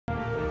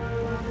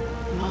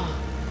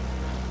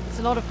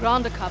a lot of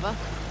ground to cover.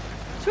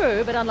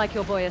 True, but unlike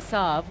your boy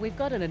Asav, we've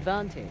got an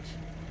advantage.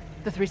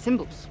 The three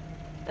symbols.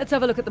 Let's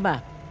have a look at the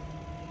map.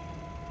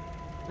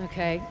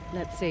 Okay,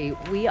 let's see.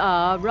 We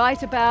are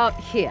right about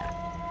here.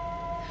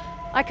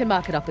 I can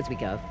mark it up as we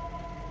go.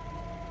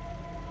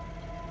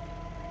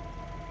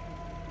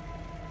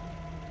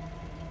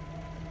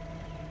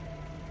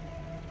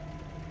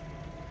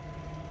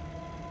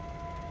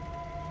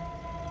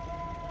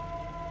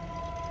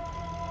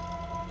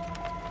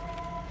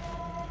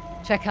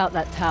 Check out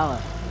that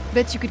tower.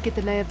 Bet you could get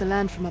the lay of the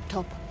land from up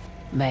top.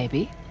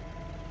 Maybe.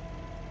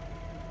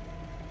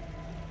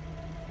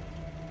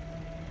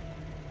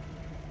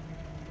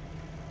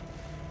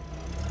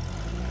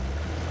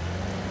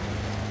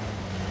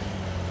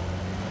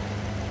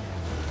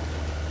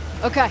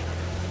 Okay,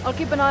 I'll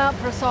keep an eye out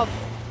for Asav.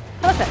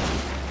 Perfect.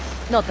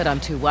 Not that I'm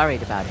too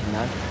worried about him,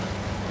 though.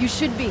 You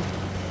should be.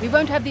 We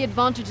won't have the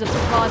advantage of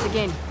supplies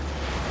again.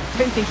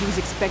 Don't think he was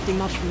expecting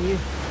much from you.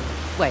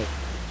 Wait,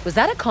 was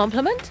that a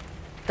compliment?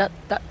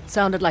 That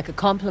sounded like a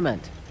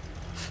compliment.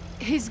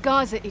 His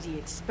guys are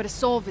idiots, but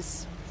Asav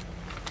is...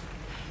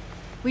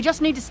 We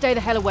just need to stay the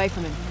hell away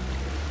from him.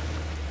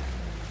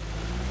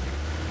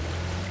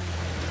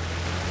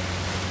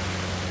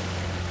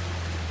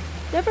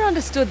 Never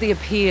understood the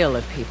appeal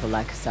of people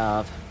like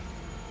Asav.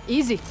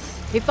 Easy.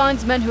 He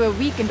finds men who are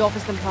weak and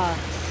offers them power.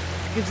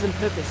 Gives them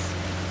purpose.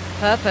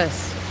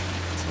 Purpose?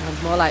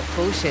 Sounds more like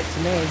bullshit to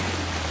me.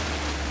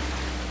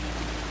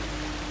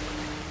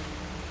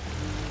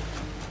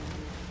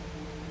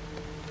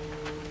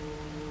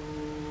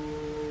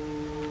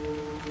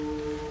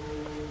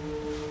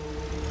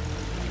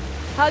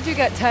 How'd you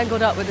get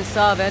tangled up with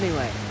Asav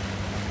anyway?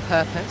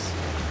 Purpose?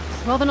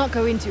 Rather not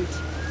go into it.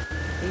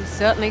 He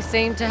certainly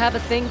seemed to have a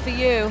thing for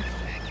you.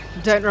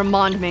 Don't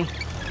remind me.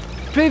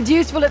 Proved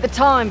useful at the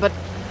time, but...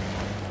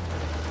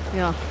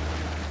 Yeah.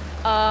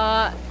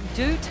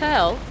 Do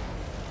tell.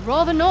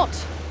 Rather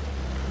not.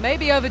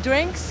 Maybe over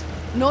drinks?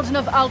 Not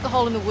enough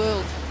alcohol in the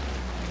world.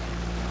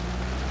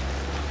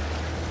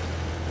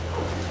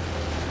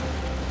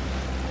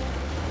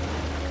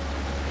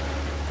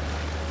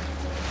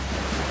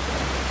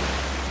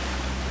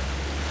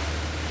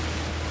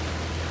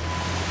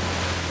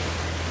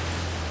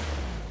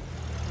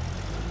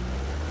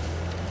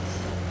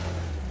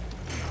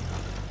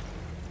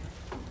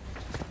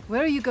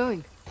 Where are you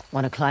going?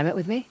 Want to climb it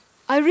with me?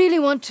 I really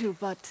want to,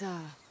 but,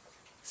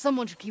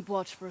 someone should keep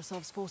watch for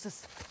Asav's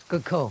forces.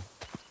 Good call.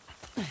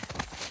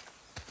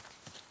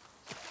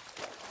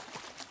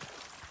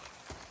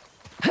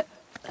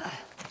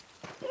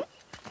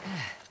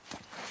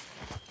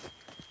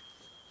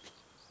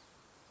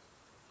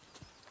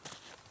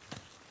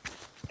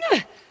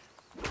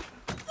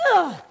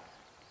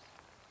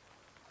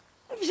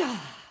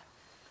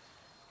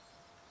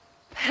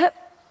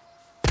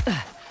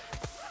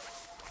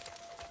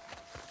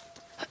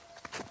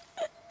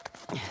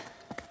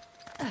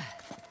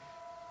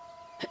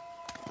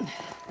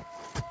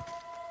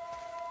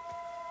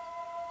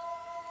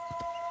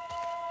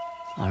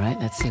 All right,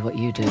 let's see what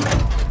you do.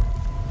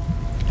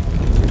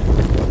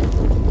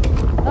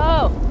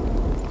 Oh!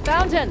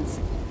 Fountains!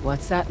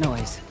 What's that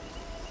noise?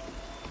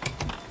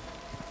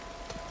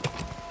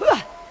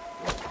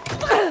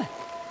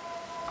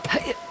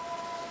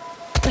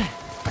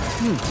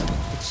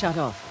 It's shut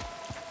off.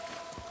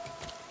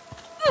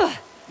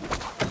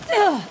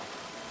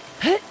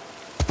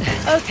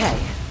 Okay,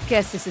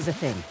 guess this is a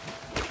thing.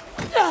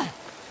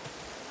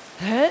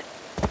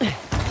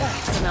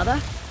 That's another.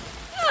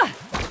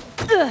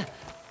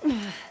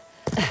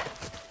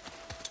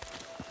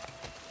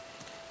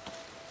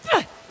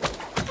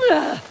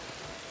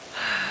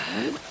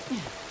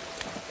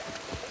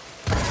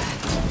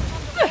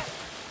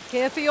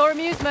 Here for your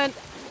amusement.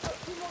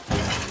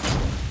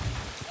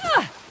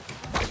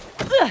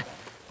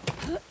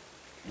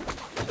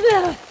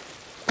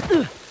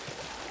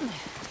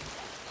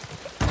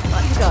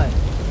 On you go.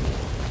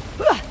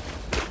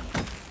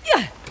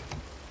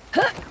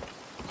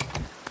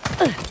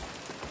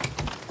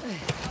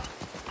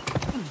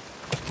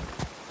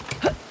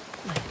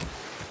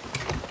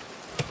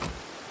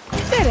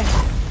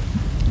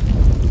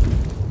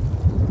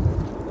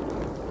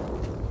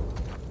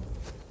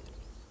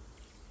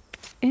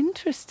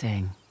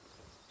 Interesting.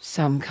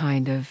 Some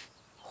kind of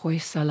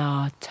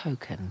Hoysala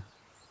token.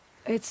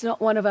 It's not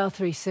one of our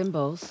three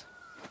symbols.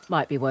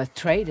 Might be worth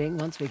trading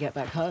once we get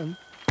back home.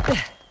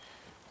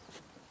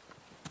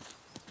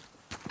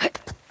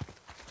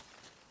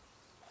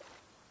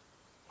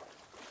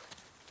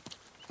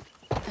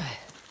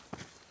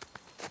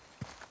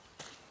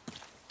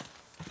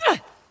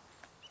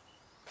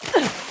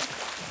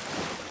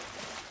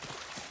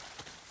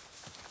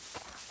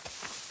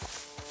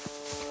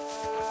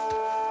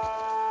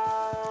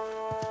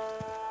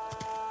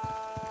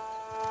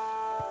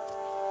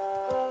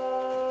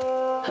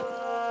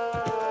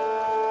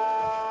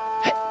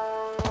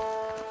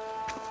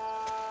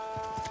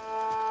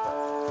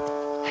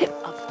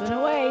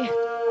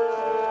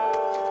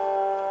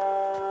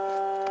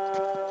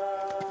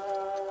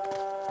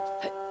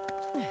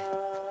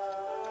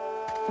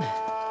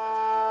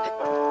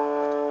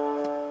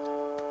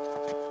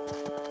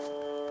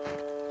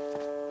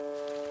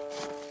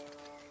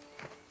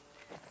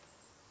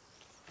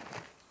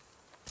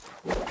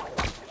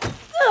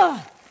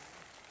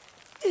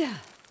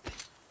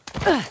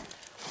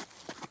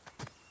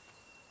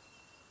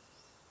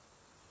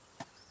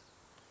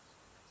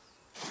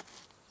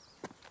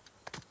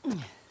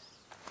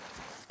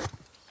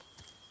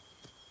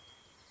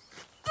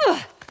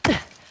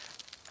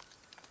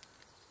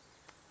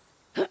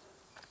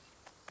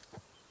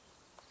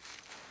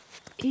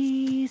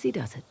 Easy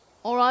does it.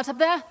 All right up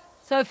there?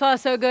 So far,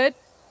 so good.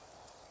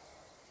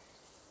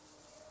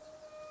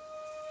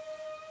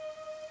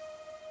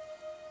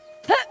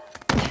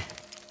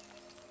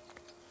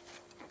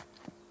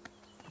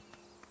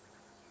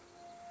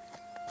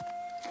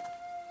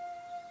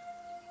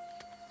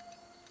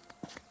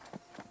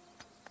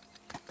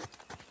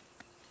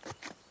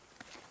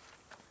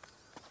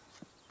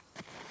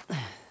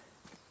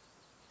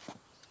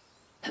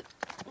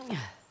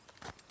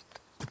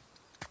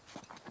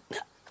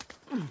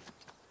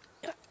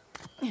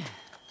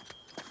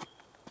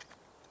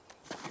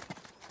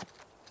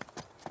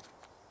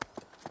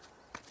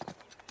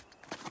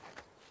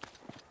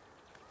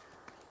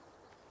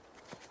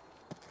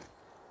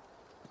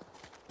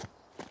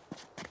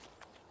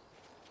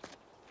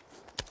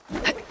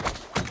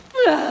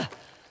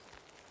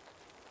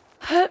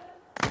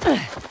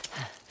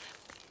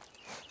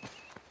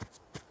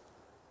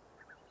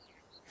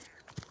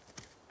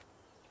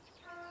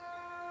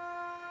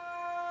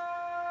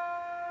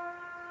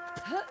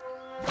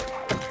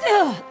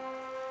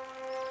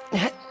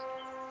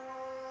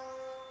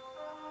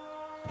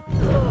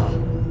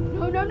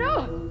 No, no,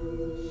 no!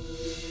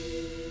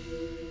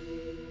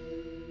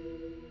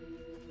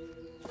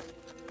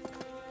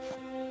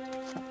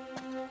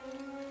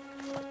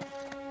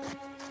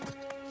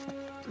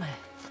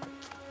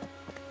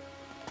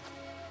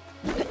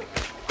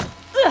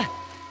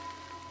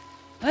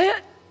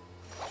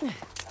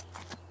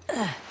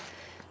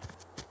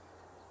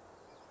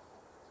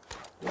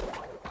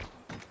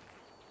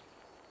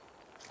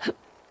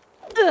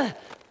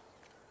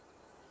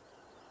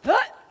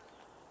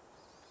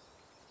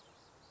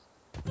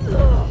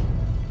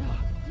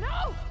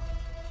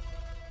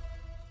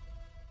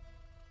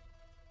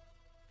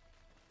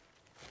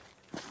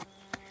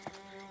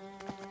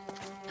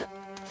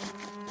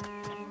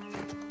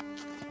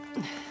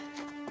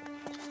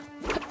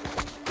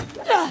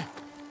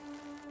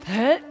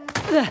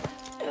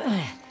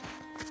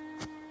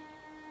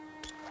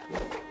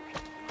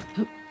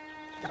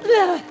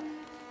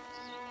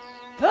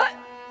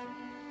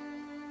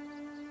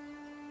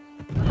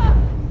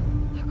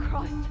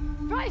 Christ!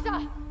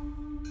 Frazer!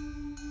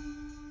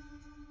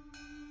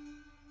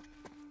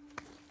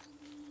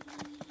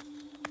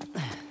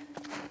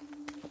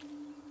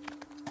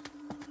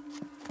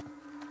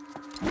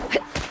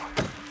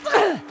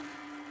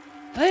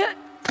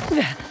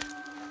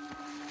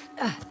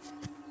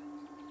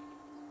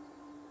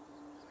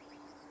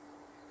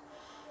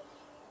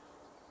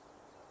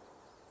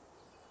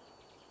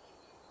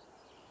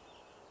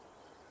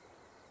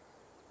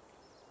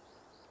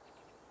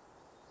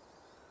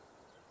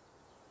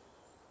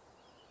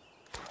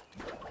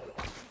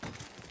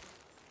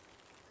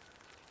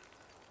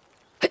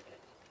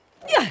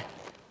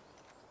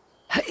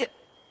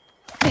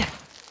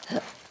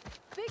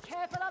 Be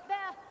careful up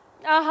there!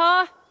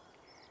 Uh-huh.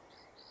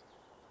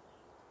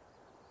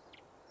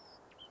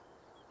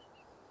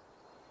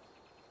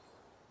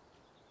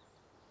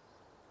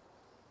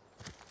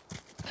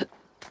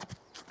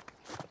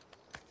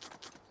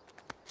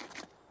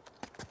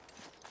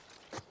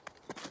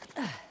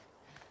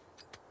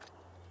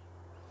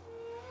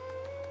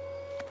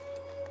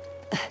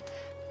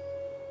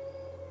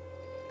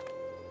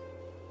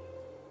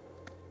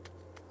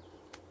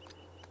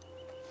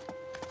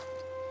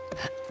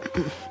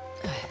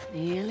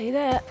 Nearly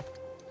there.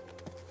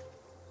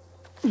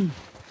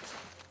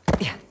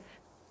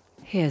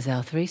 Here's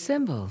our 3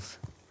 symbols.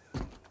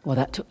 Well,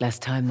 that took less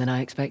time than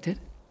I expected.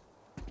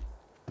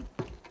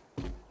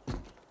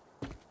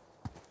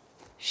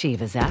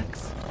 Shiva's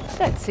axe.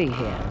 Let's see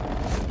here.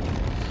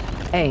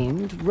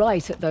 Aimed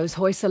right at those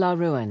Hoysala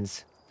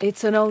ruins.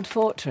 It's an old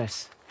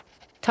fortress,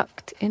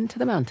 tucked into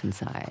the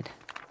mountainside.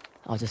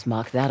 I'll just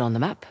mark that on the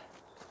map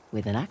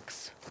with an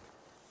axe.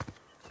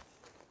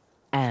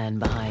 And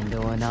behind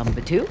door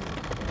number 2.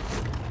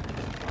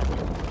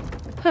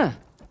 Huh.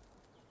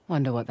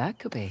 Wonder what that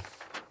could be.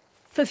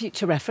 For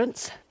future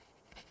reference.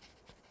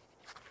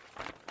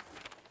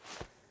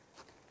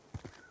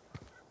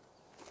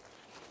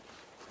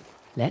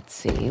 Let's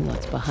see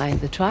what's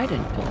behind the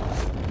trident door.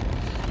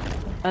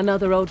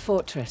 Another old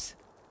fortress,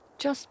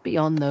 just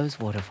beyond those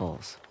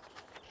waterfalls.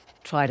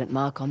 Trident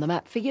mark on the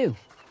map for you.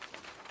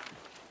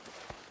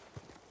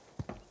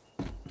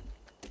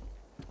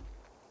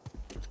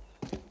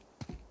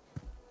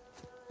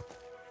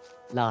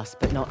 Last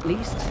but not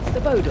least, the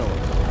Bodor.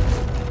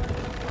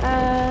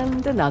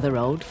 And another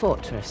old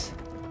fortress,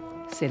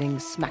 sitting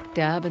smack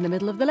dab in the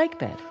middle of the lake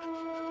bed.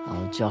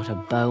 I'll jot a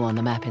bow on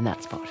the map in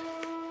that spot.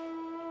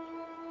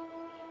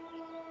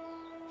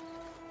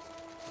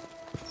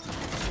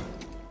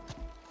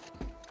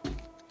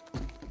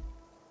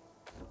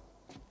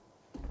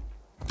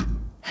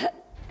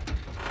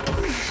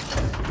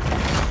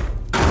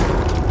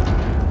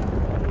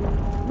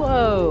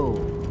 Whoa!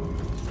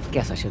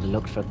 Guess I should have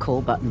looked for a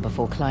call button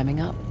before climbing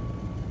up.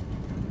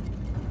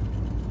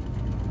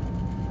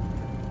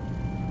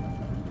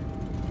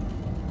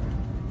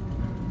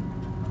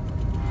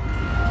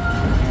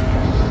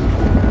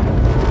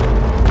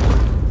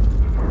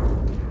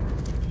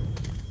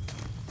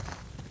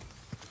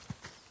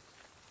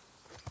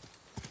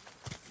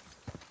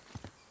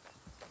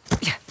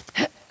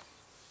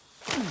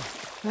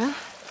 Well,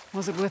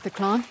 was it worth the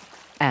climb?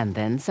 And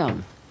then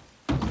some.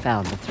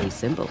 Found the 3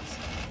 symbols.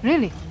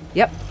 Really?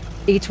 Yep.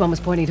 Each one was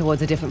pointing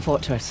towards a different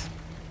fortress.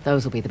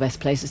 Those will be the best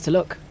places to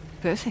look.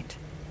 Perfect.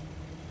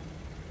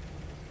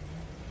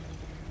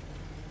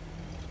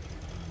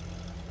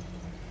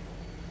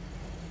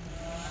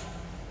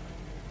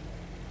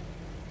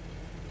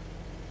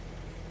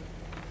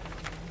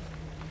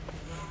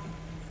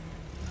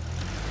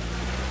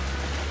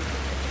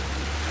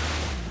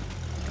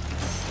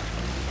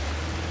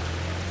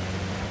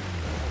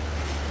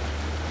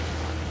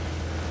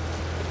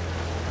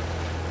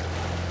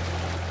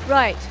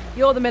 Right,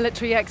 you're the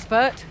military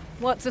expert.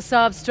 What's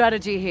Asav's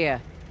strategy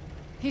here?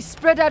 He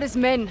spread out his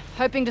men,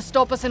 hoping to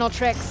stop us in our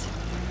tracks.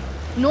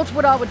 Not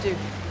what I would do.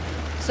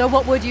 So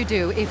what would you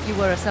do if you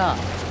were Asav?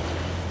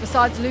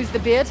 Besides lose the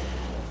beard,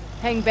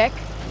 hang back,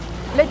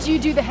 let you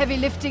do the heavy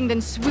lifting, then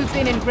swoop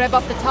in and grab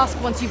up the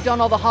tusk once you've done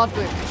all the hard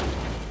work.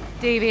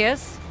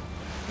 Devious?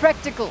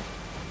 Practical.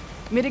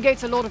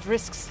 Mitigates a lot of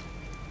risks.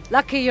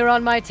 Lucky you're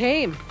on my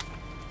team.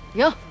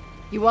 Yeah,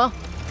 you are.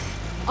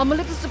 I'm a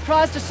little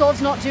surprised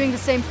Asav's not doing the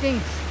same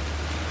thing.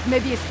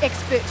 Maybe his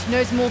expert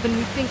knows more than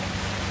we think.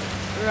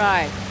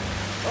 Right.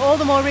 All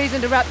the more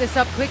reason to wrap this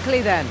up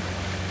quickly then.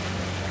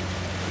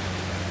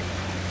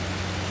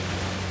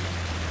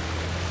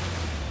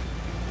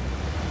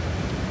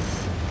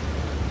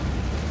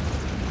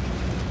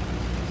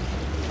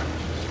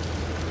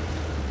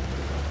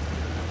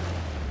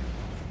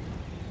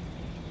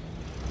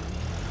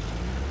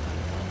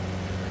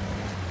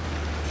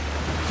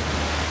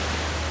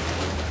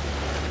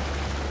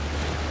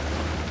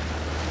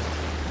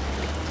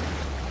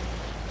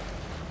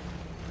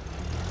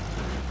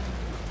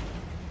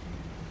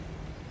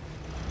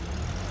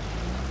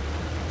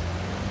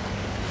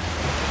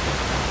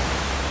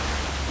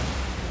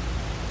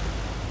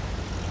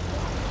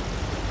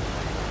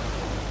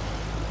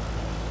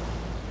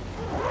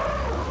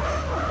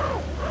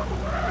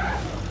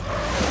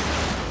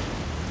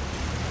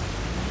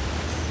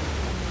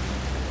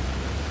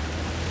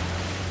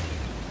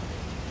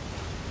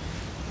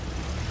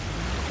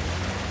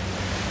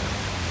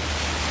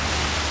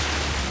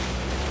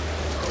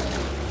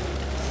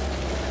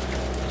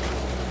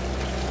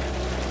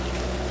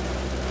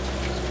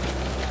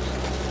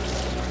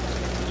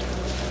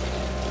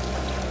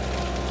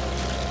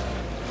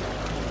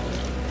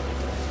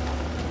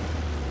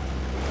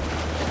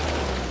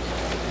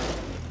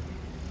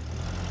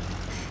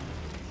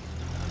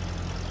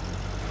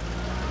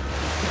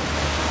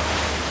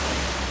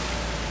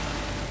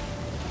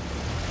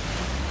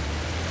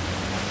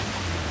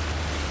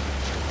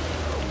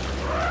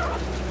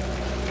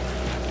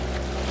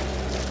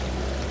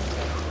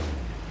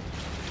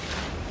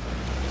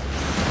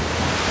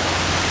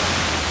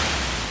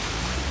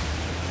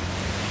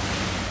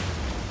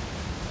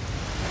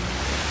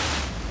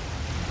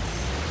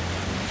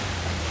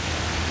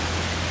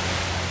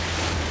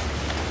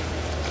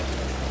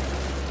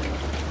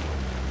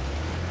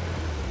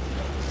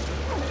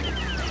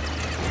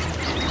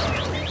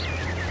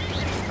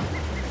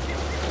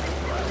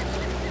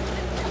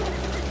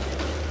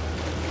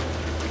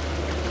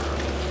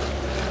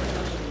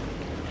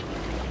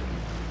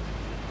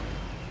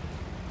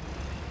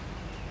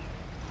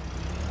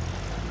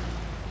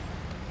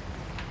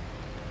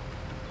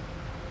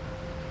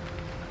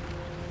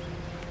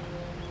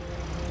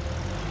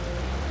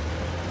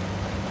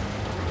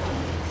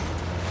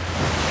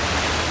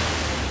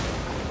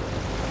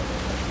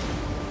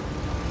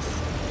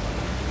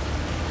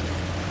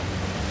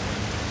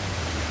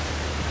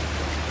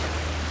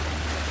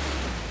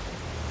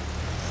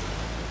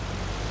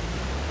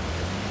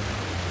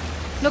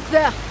 Look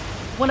there!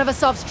 One of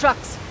Asav's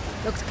trucks.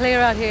 Looks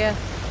clear out here.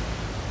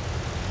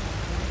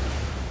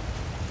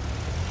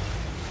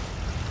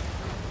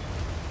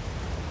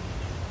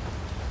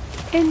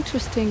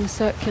 Interesting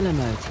circular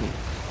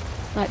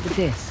motif. Like the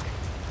disc.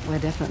 We're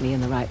definitely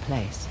in the right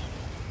place.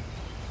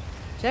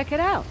 Check it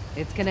out.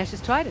 It's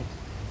Ganesh's trident.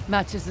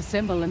 Matches the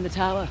symbol in the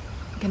tower.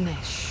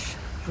 Ganesh.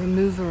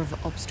 Remover of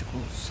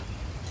obstacles.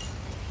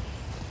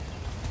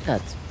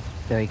 That's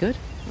very good.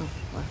 Oh,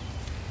 well.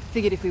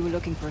 Figured if we were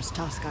looking for his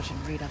tusk, I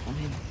should read up on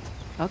him.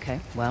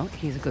 Okay, well,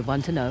 he's a good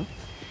one to know.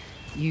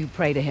 You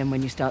pray to him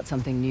when you start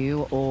something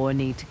new or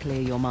need to clear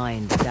your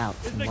mind of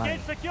doubts and worry.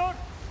 Is the gate secure?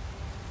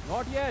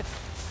 Not yet.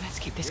 Let's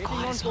keep this Waiting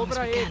quiet on as long as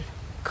Cobra we 8. can.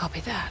 Copy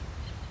that.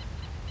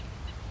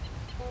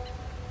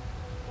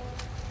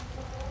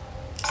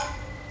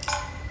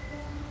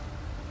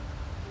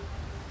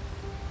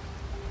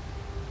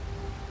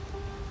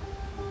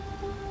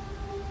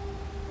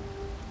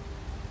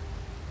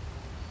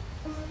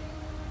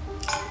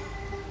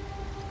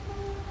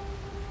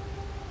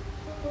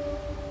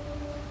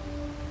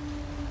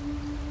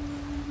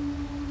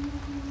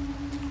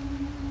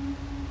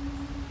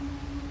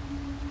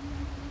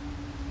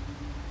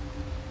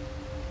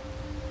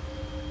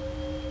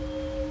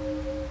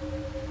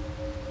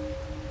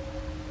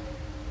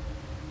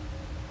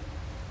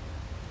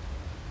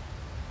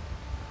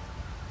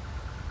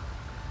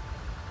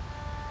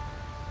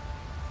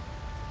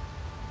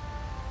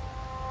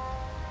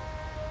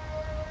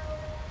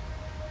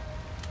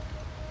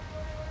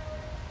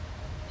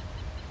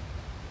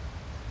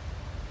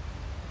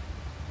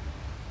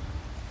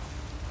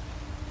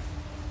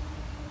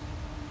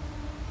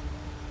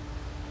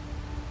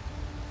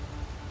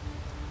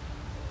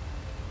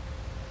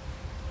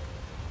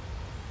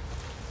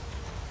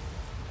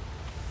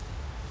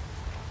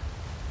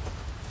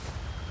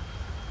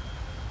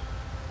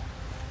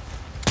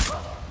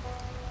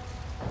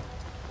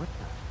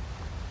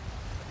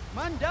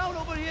 down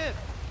over here!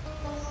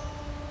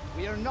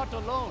 We are not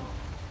alone.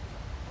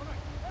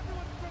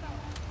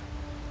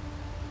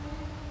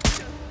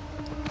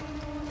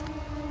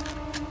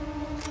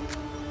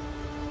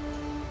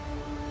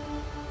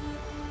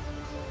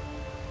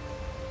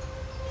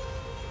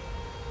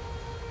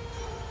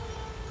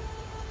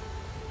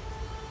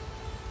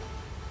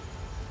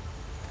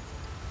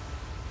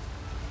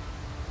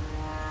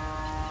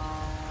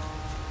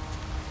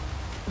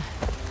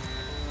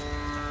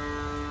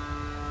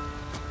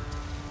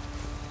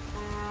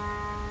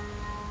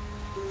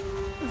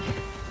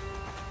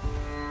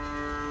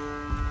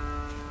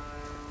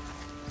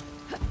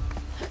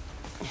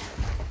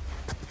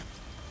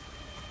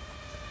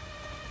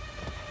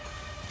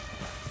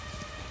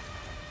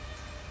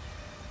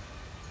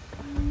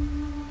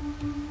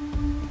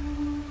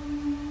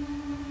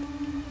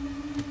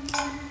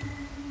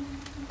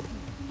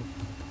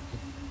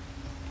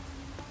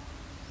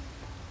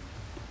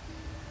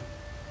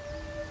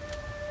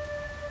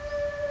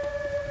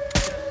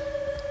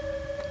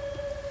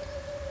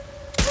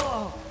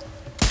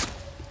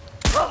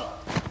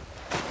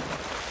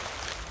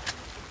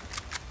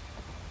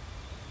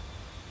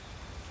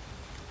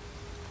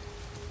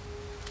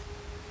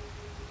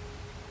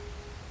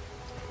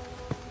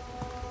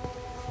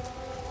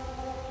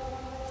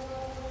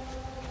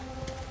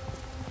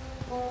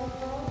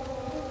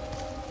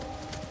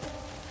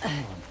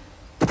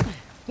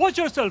 Watch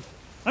yourself!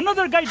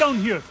 Another guy down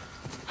here!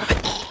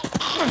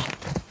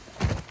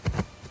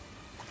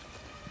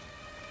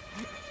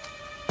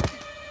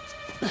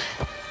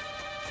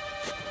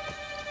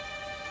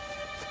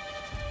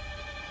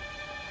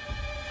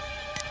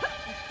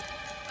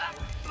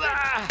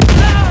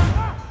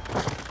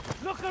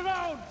 Look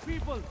around,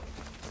 people!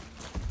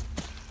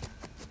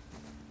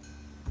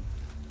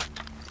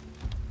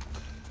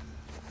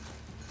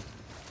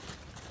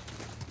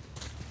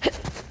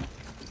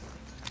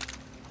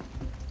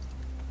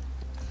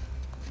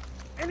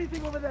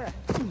 Anything over there?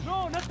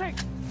 No, nothing!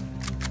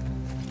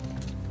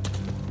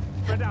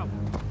 Spread out.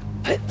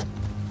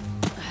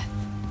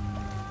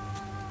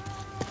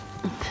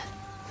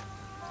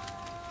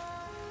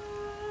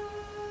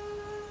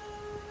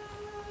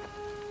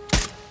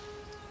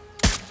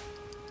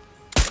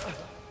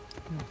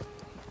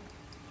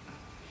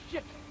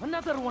 Shit!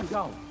 Another one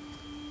down!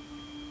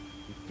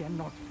 You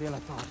cannot fail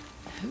us all.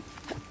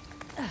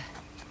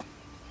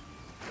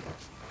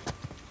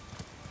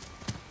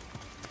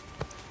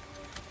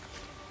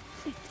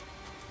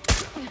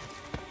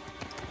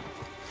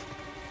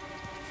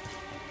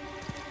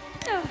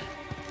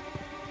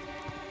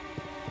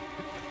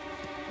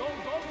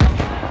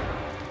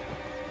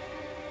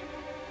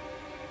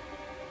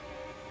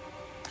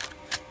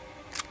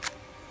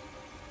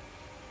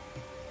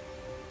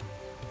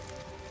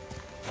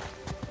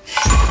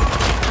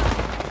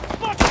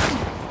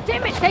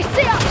 Damn it, they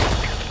see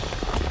us!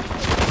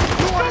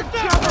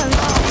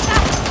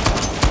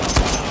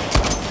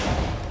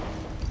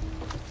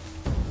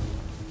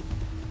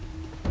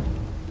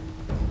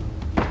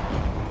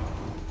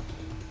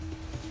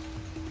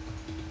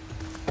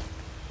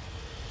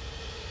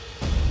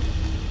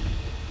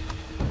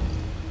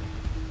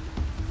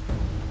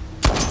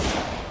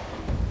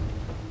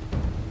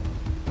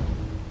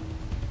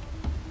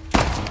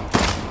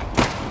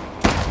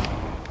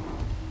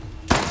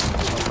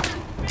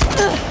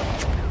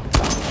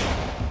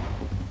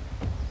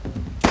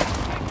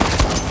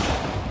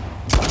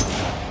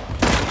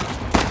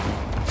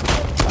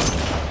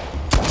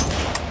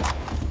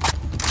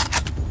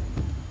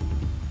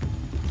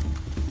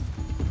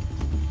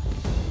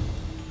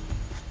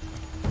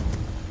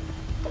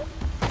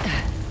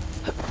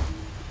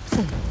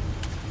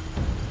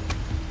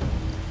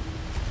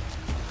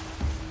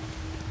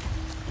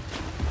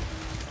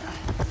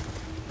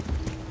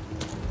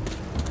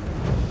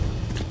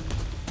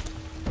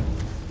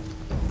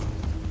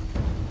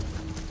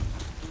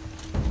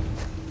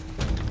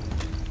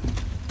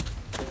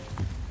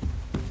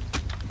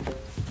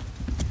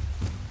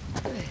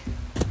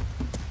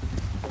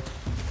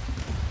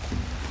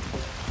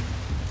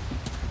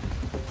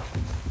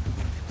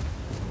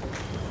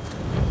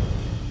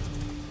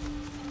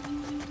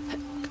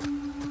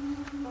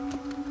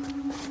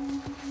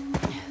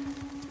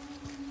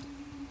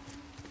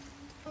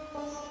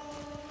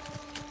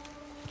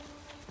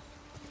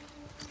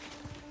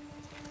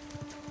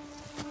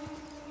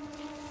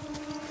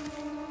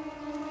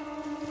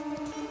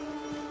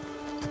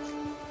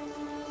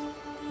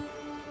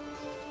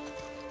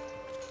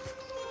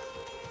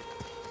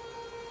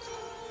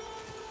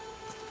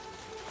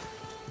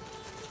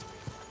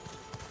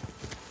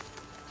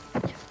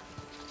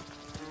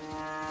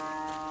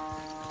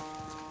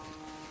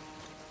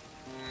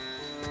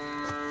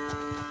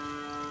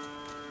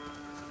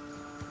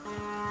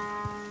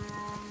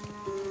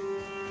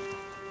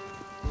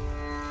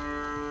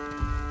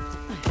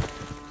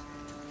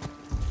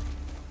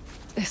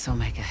 This'll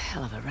make a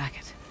hell of a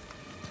racket.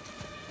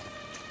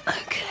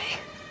 Okay.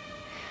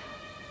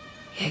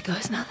 Here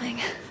goes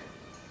nothing.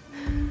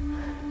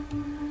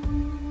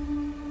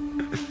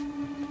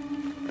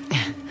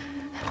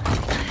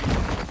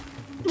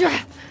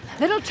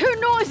 Little too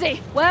noisy!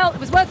 Well, it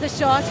was worth a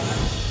shot.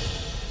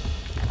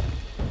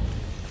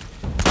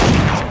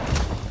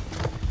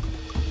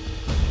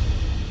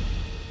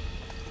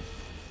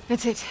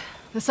 That's it.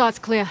 The site's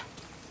clear.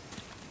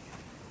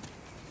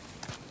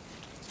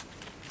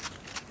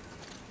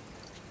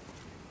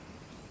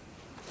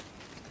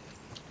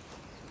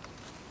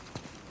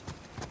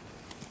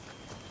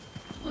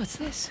 What's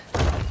this?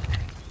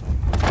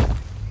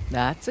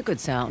 That's a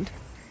good sound.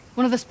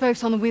 One of the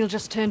spokes on the wheel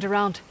just turned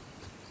around.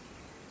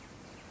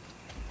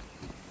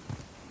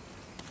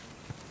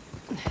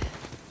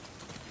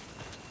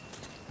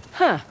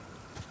 Huh.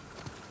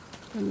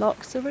 The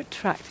locks are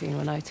retracting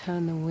when I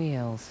turn the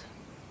wheels.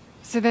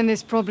 So then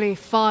there's probably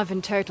 5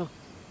 in total.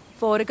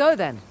 4 to go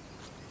then.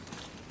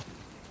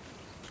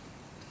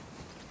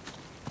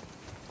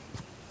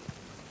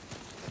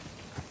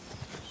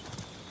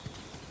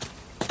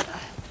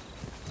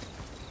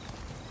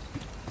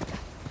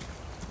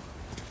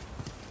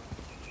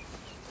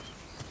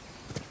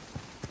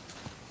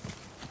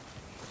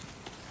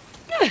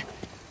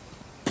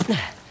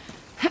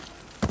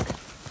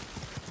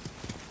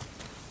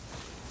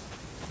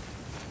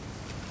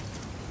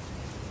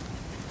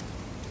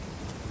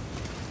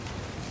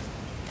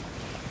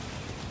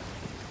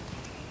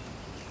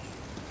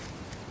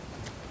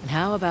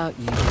 How about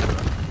you?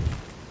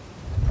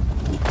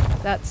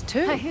 That's 2.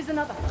 Hey, here's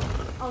another.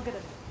 I'll get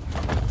it.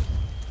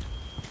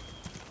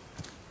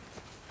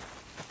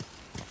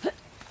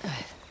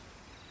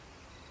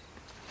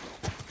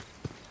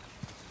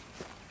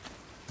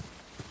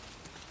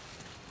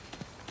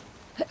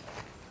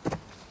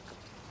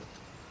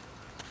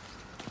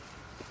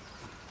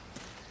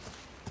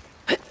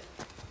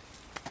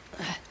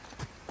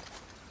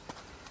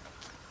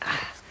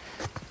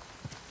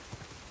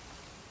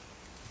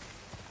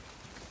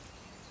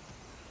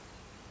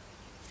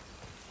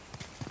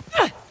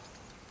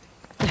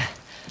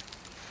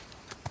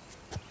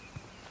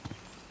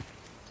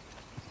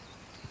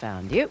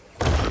 Found you.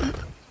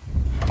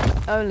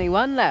 Only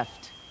one left.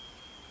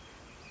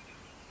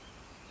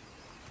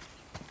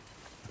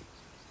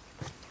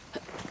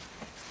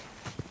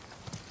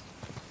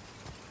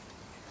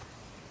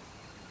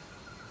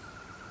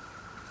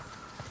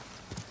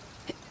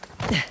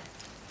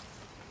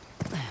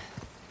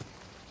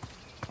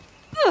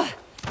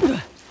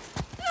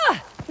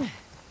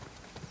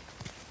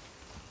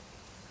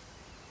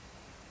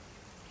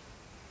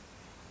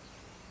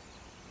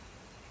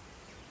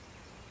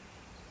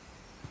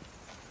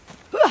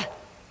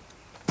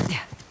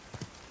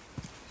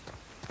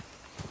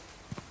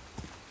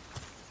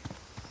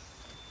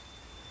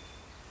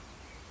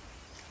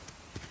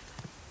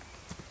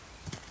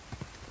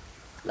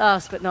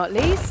 Last but not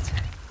least,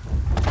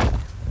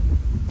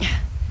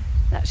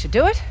 that should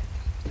do it.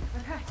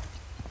 Okay.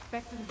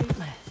 Back to the big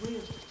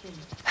wheels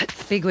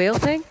thing. Big wheel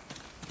thing?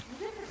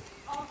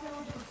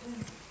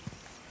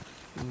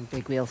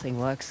 Big wheel thing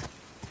works.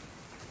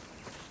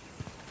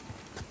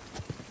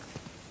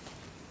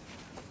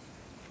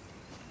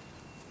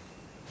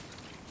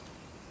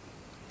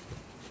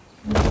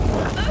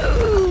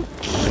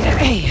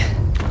 Okay.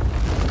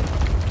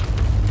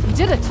 You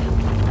did it!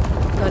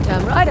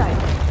 Goddamn right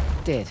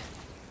I did.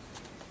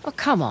 Oh,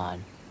 come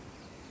on.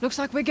 Looks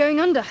like we're going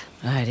under.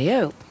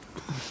 Rightio.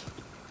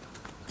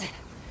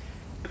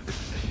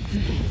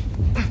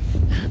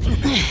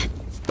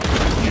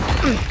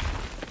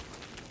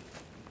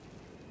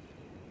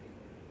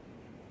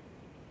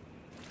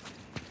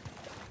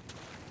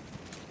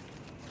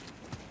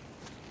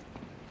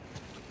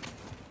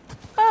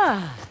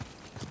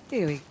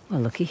 Here we go. Well,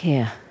 looky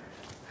here.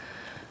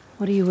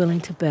 What are you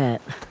willing to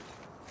bet?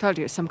 Told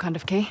you it's some kind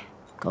of key.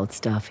 Gold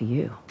star for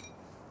you.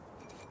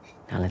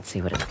 Now let's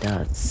see what it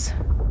does.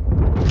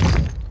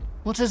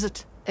 What is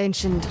it?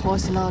 Ancient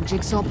Hoysala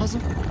jigsaw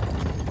puzzle?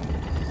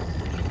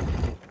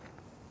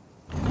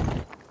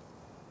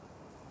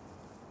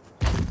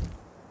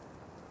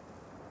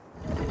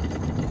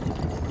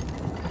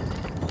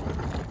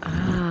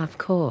 Ah, of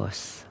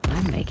course.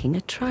 I'm making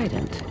a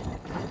trident.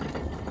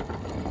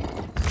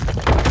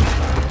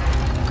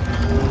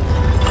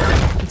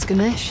 It's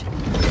Ganesh.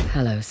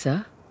 Hello,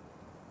 sir.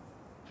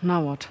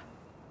 Now what?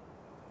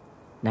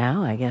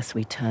 Now I guess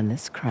we turn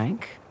this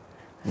crank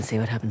and see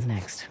what happens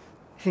next.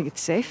 You think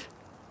it's safe?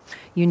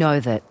 You know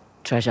that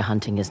treasure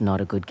hunting is not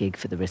a good gig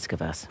for the risk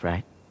of us,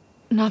 right?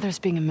 Neither is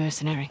being a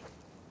mercenary.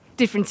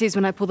 Difference is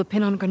when I pull the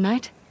pin on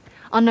grenade,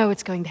 I know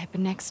what's going to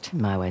happen next.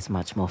 My way's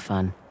much more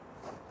fun.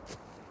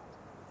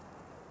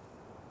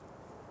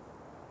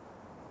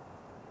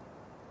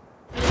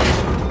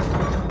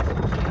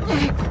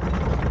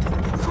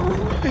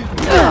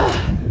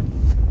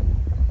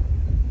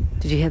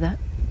 Did you hear that?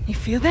 You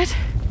feel that?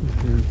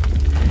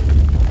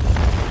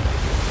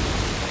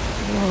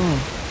 Whoa.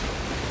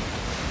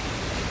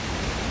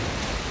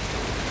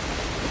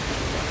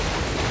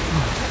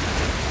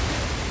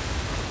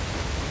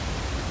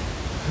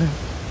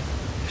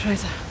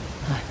 Frazer,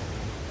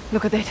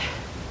 look at that.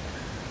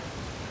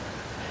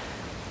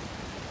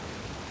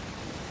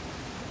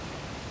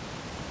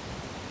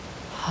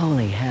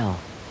 Holy hell.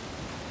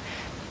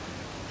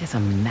 There's a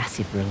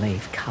massive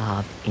relief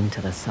carved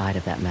into the side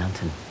of that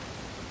mountain.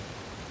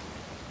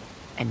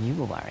 And you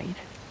were worried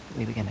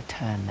we were going to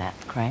turn that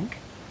crank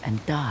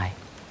and die.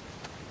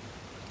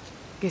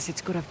 Guess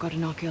it's good I've got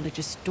an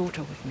archaeologist's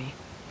daughter with me.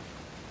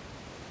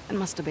 It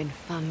must have been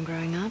fun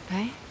growing up,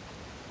 eh?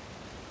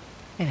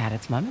 It had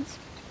its moments.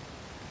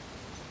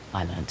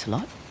 I learnt a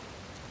lot.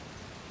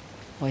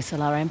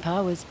 Hoysala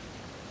Empire was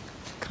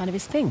kind of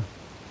his thing.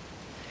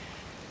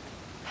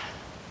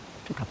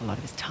 Took up a lot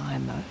of his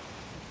time, though.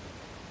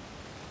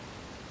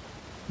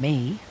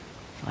 Me,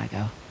 if I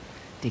go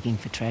digging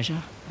for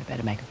treasure, I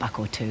better make a buck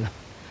or two.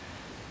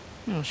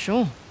 Oh,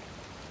 sure.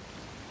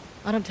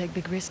 I don't take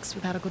big risks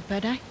without a good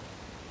payday.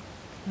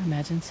 I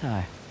imagine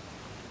so.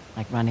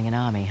 Like running an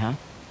army, huh?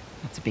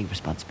 That's a big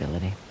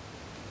responsibility.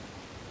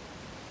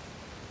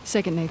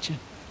 Second nature.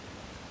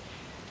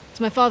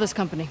 It's my father's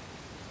company.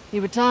 He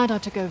retired, I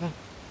took over.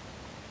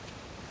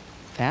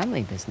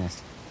 Family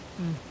business.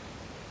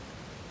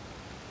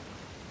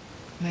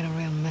 Made a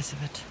real mess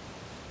of it.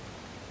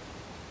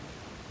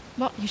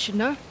 What, you should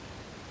know?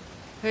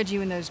 Heard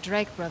you and those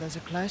Drake brothers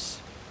are close.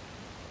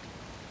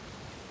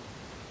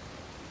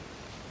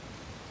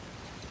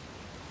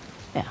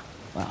 Yeah,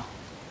 well,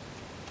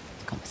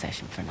 it's a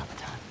conversation for another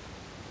time.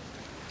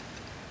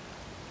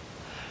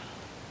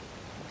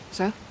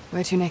 So,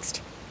 where to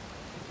next?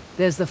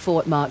 There's the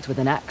fort marked with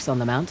an axe on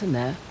the mountain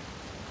there.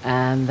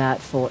 And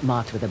that fort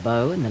marked with a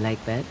bow in the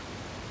lake bed.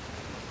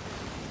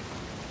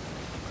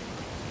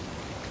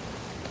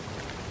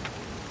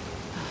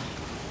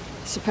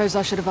 Suppose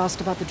I should have asked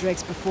about the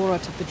Drakes before I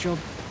took the job.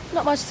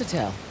 Not much to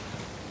tell.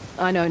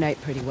 I know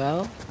Nate pretty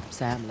well,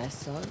 Sam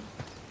less so.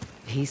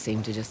 He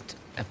seemed to just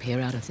appear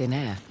out of thin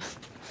air.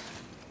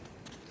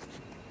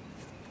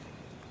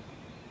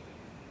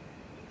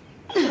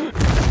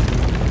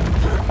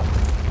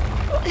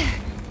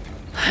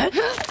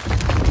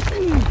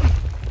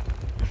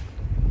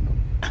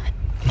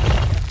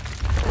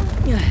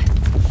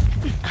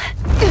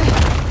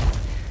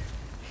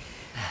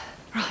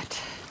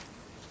 Right.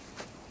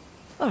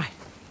 All right,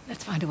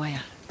 let's find a way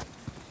out.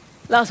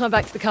 Last one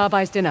back to the car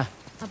buys dinner.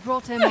 I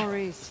brought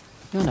MREs.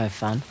 You're no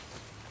fun.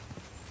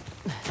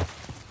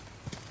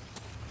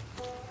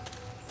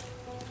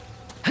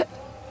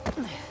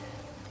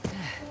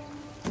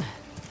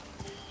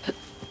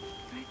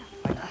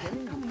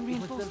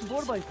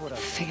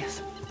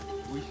 Figures.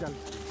 We shall.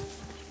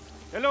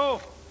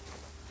 Hello!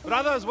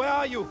 Brothers, where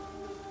are you?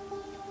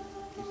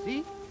 You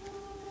see?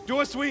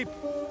 Do a sweep.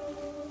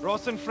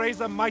 Ross and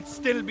Frazer might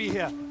still be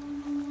here.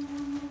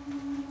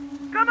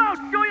 Come out,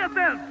 show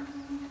yourself!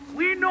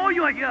 We know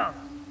you are here!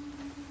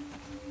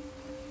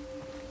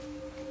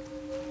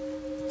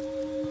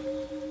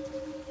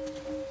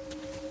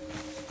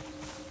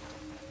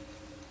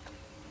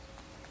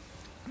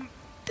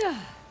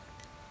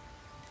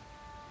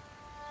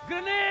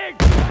 Grenade!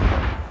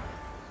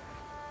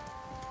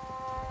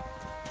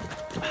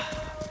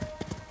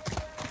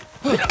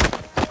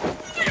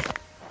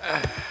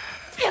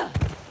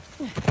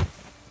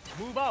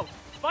 Move out!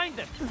 Find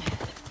them!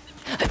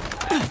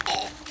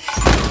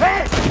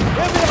 Hey!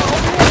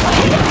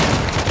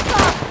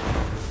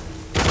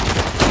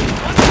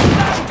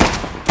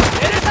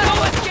 There is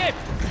no escape!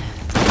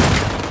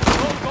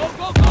 Go, go,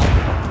 go, go!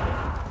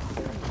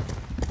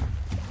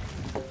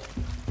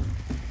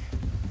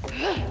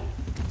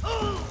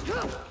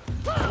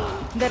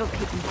 That'll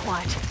keep them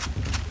quiet.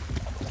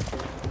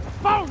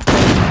 Bound!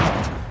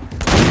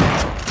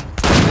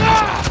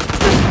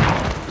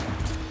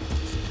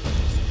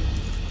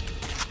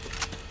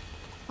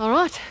 All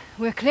right,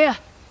 we're clear.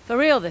 For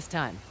real this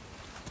time.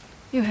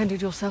 You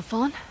handled yourself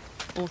on,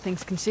 all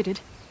things considered.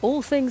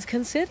 All things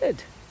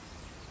considered.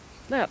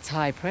 That's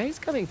high praise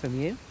coming from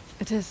you.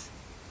 It is.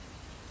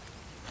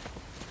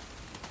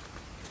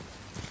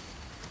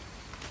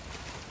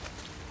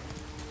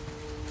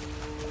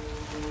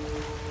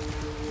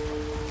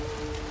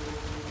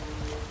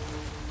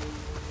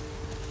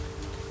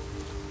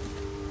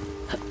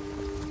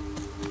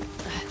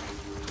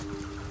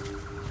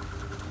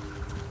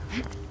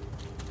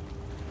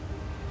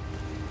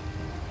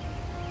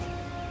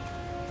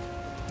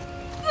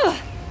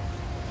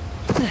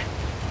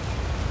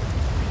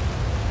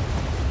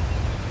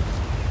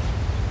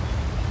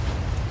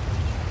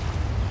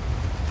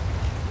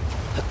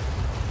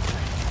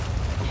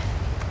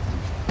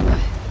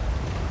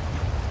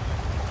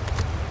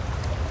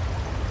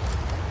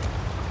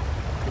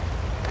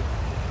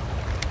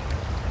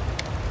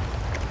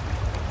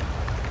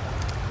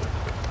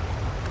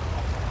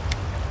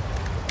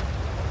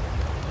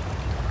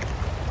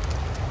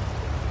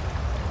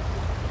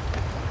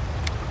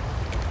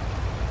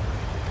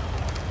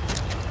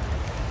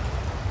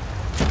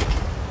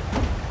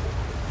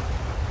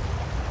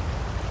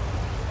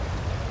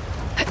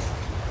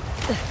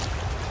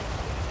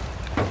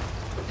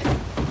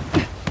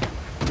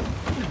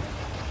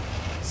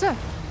 So,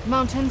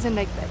 mountains and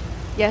lake bed.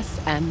 Yes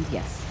and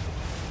yes.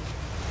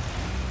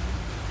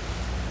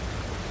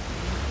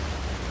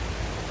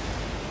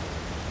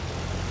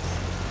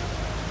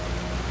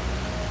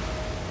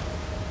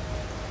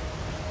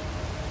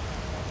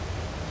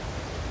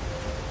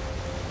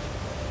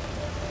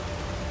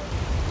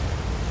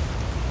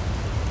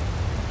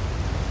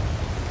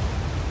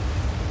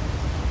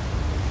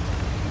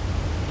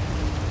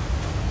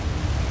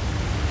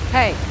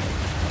 Hey,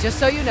 just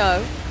so you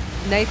know,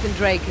 Nathan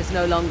Drake is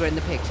no longer in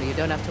the picture. You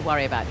don't have to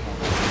worry about him.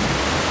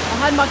 I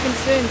had my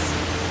concerns.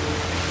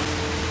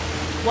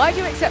 Why do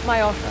you accept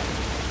my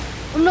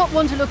offer? I'm not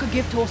one to look a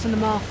gift horse in the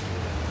mouth.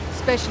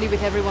 Especially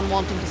with everyone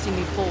wanting to see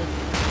me fall.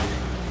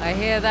 I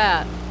hear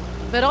that.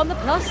 But on the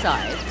plus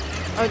side...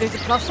 Oh, there's a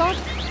plus side?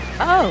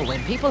 Oh,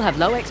 when people have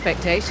low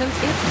expectations,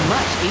 it's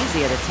much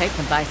easier to take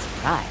them by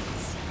surprise.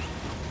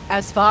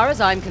 As far as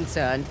I'm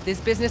concerned, this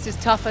business is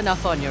tough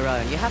enough on your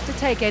own. You have to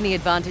take any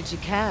advantage you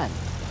can.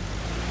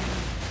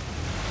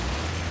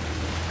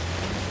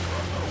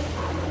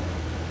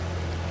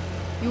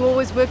 You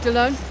always worked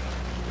alone?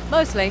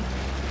 Mostly.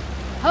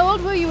 How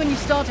old were you when you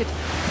started?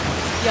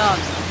 Young.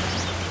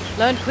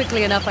 Learned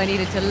quickly enough I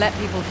needed to let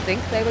people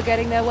think they were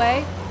getting their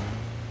way,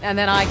 and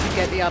then I could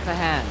get the upper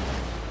hand.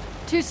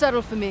 Too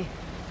subtle for me.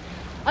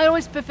 I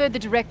always preferred the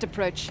direct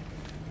approach.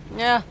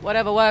 Yeah,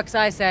 whatever works,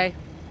 I say.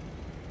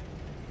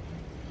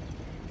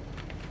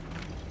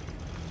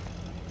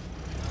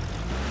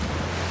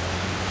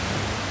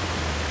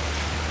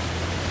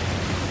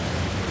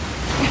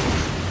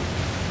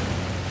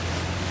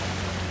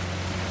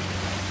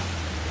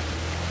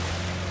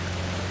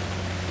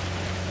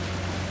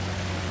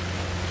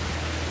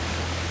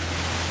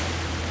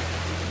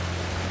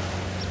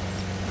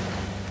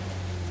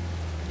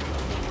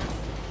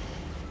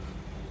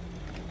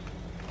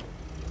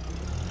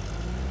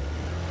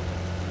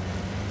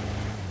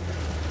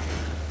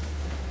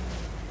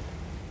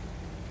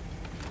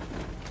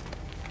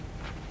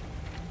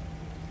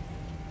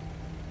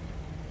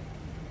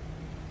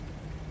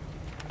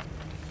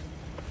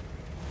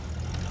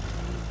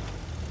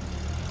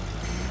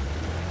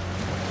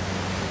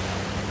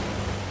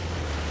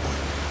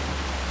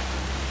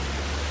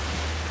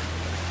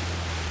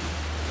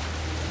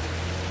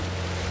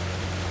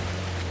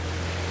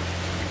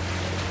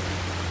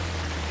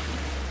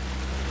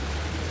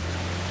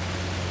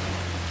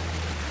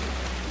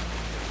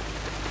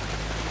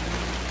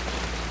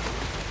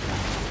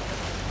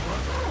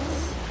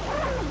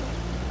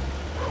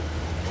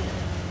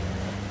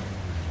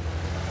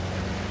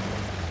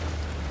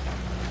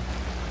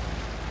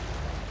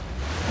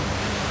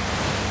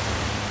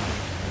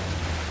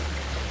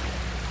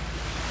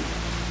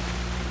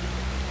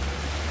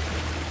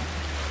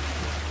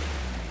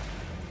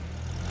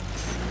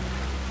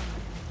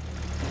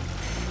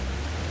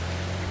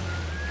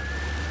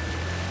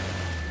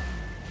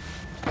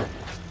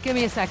 Give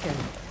me a second.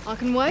 I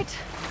can wait.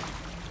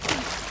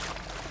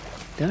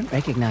 Don't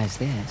recognize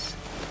this.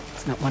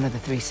 It's not one of the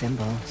 3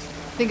 symbols.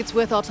 Think it's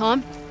worth our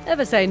time?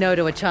 Ever say no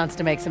to a chance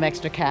to make some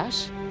extra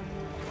cash?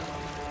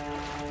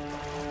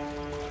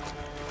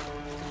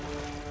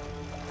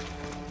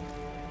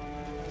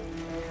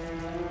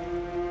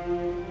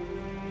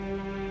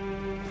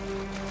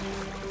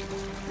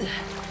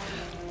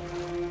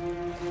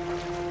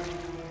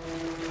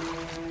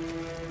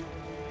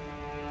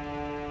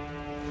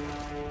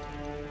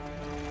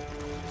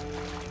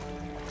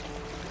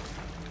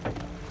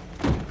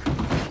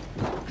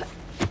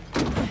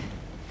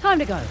 Time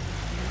to go.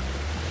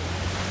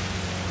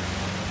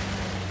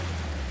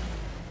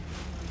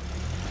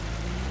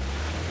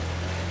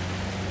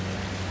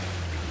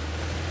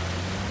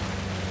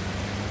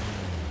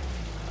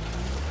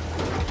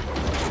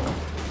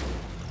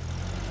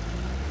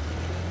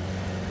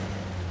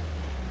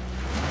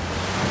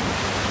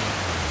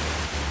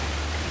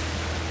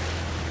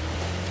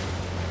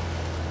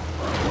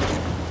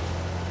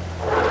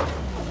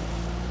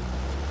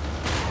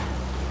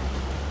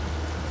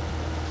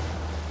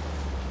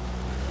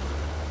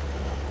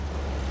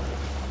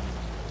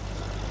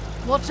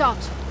 Watch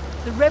out.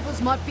 The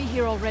rebels might be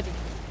here already.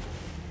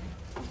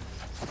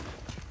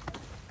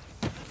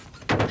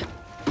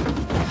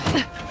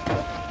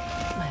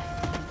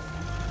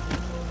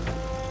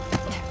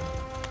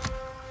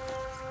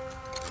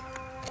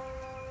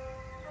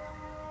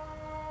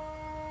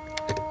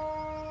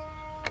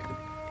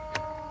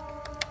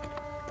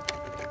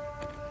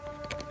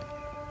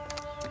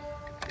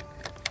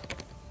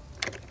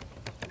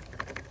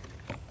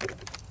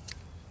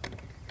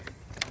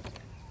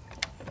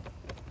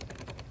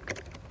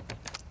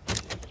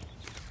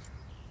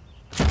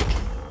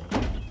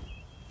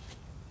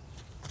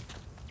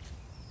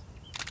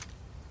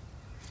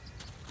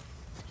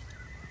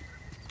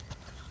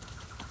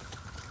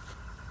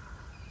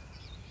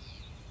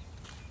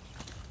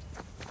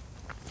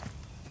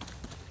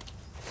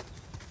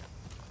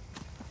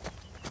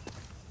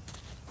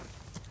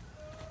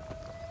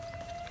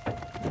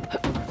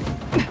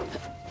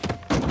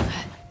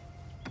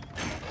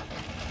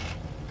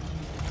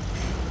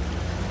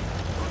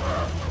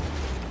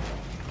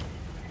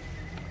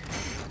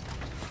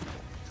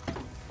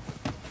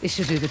 This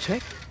should do the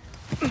trick.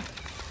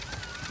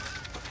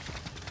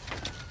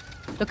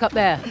 Look up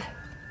there.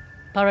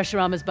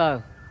 Parashurama's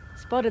bow.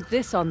 Spotted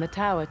this on the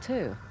tower,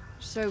 too.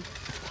 So,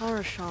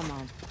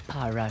 Parashurama.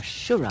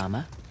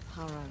 Parashurama?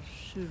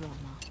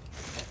 Parashurama.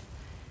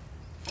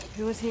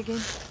 Who was he again?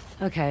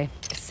 Okay.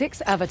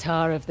 6th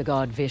avatar of the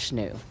god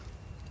Vishnu.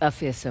 A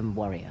fearsome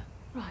warrior.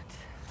 Right.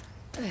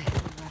 I'm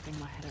wrapping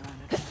my head around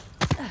it.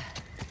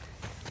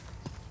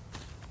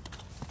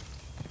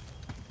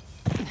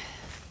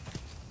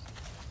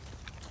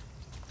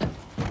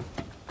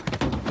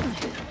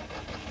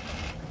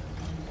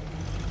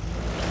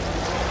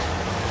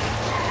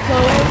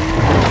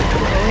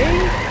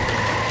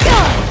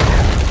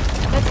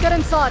 Let's get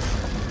inside.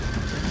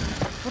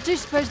 What do you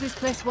suppose this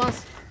place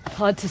was?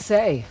 Hard to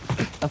say.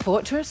 A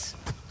fortress?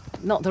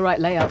 Not the right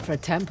layout for a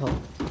temple.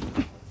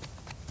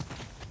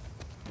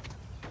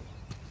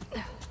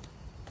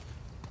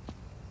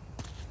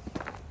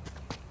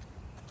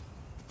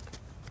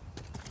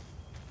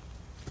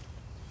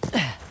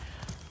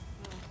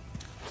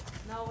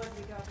 Now where do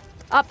we go?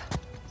 Up.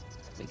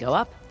 We go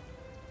up.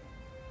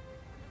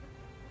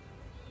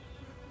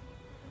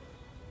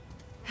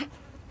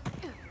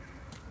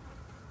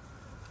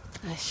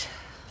 Gosh,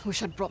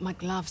 wish I'd brought my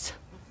gloves.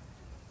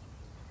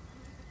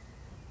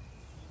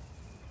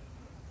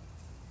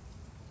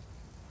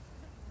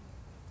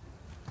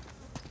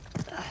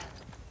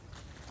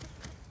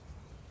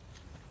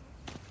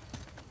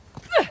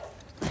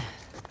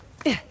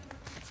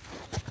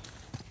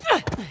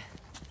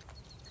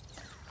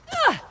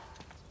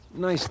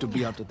 Nice to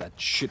be out of that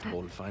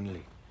shithole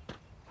finally.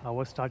 I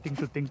was starting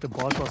to think the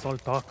boss was all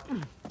talk.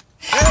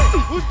 Hey,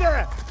 who's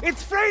there?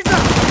 It's Frazer!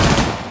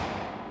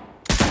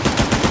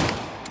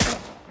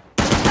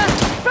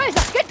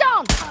 Frazer, get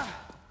down!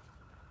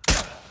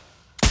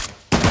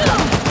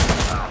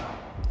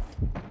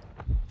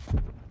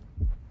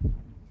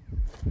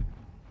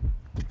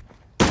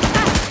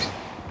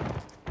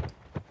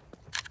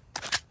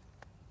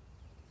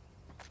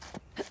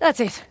 That's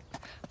it.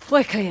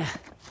 We're clear.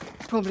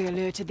 Probably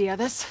alerted the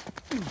others.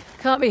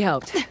 Can't be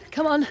helped.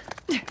 Come on.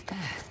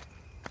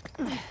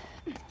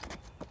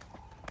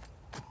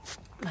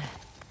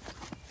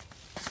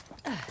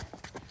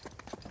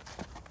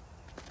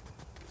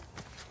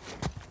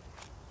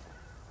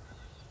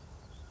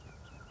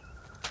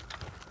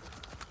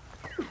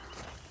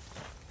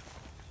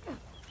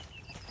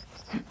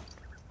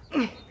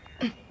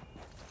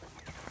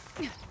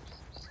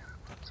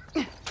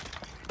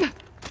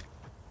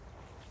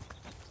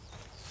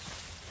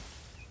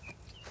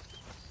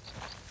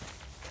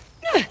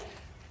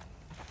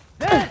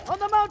 There, on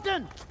the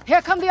mountain!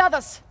 Here come the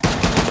others.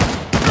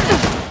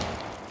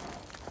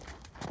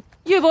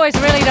 You boys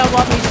really don't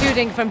want me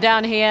shooting from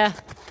down here.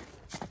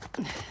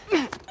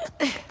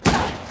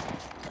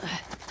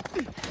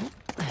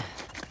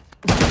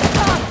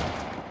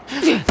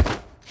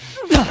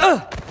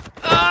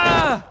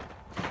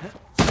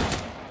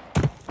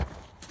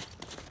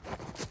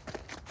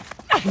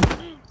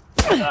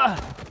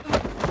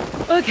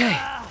 Okay.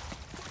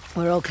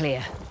 We're all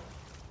clear.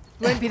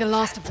 Won't be the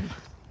last of them.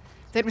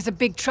 There was a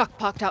big truck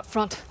parked out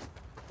front.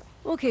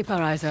 We'll keep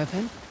our eyes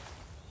open.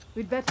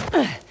 We'd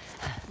better.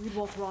 We'd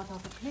walk right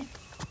off the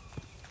cliff.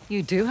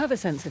 You do have a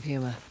sense of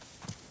humor.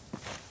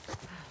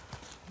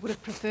 Would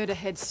have preferred a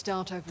head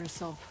start over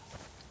Assault.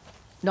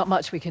 Not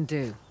much we can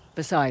do.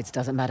 Besides,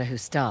 doesn't matter who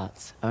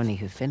starts, only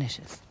who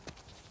finishes.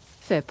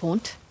 Fair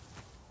point.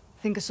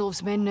 Think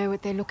Assault's men know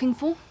what they're looking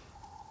for?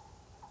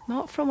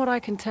 Not from what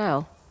I can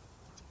tell.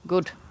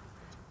 Good.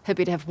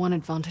 Happy to have one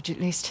advantage at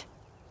least.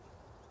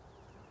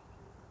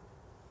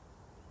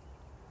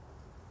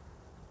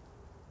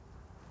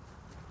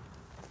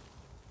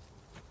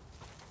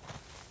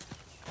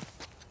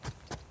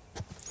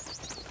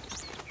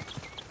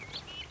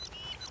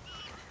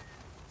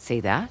 See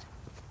that?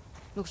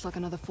 Looks like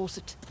another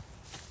faucet.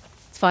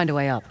 Let's find a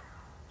way up.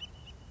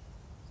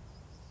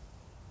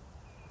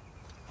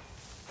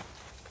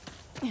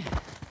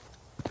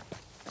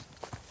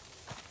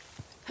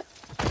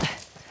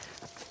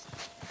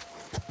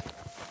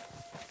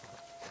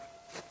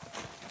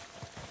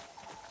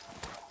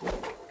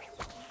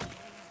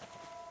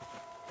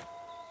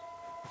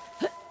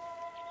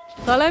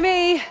 Follow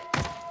me!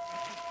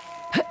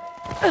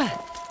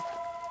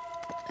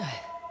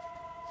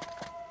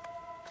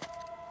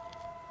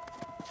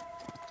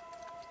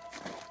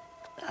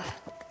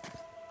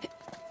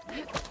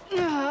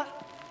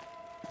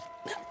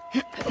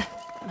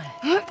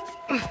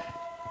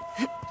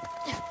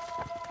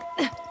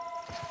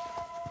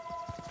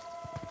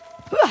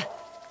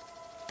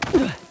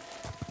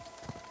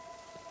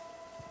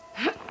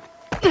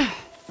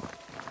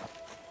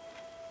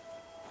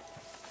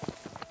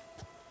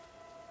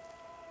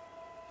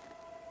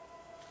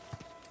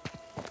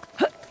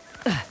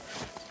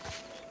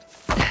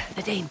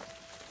 Nadine,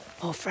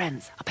 more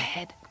friends up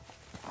ahead.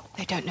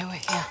 They don't know we're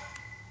here.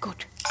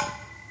 Good.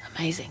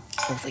 Amazing,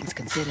 all things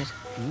considered.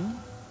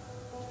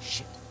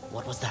 Shit,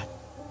 what was that?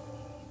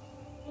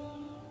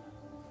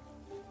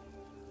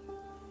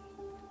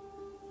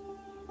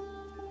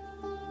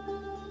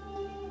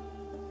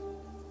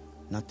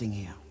 Nothing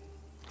here.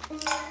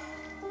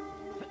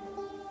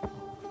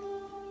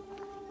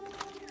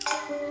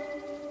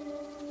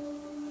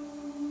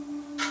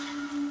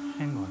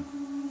 Hang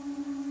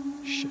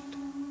on. Shit.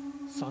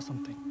 Saw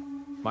something.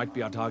 Might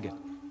be our target.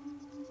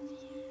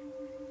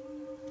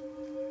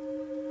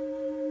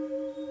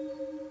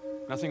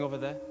 Nothing over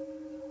there?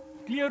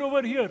 Clear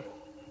over here.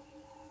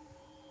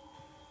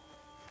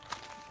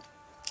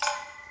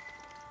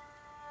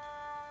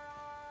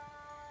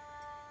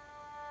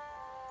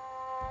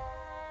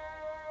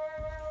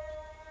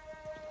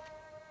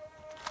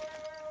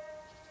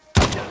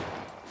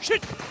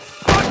 Shit!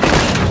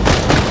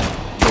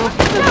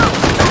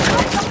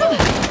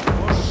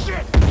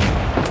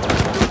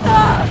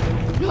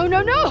 No,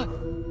 no, no!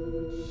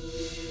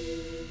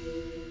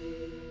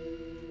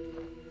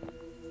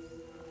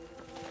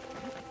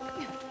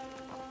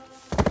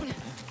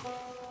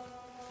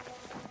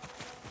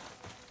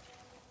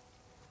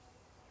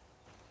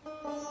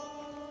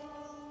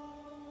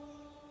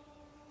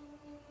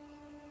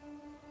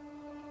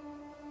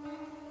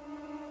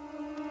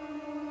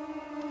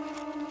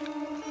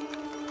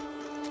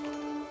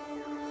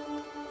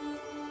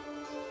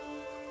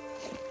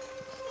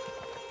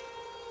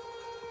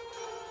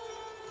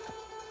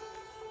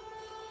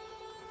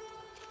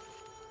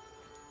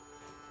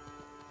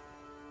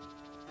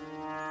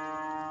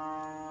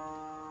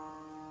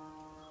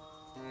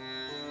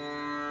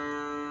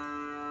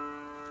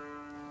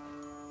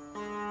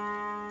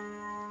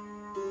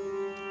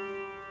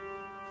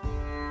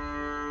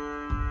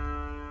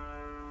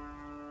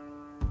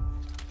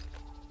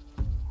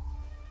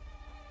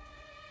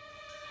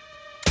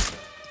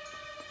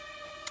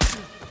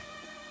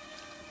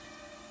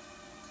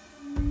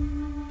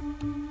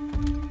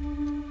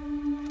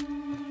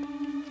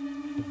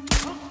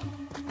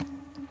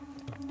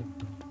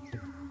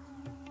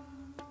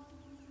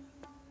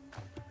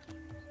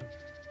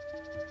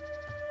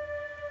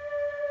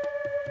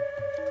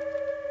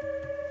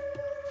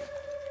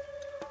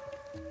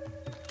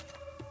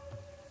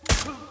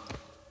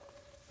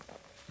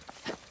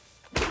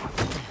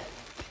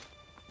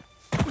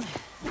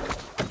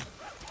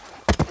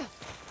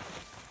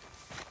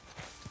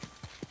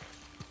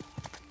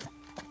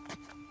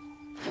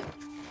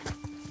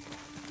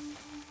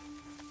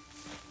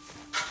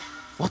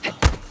 What the?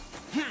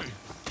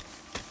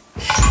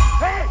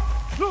 Hey!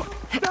 Look!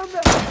 Down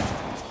there!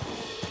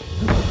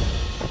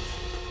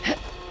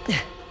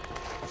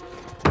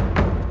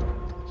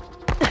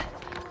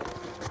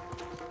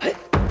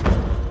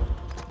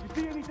 You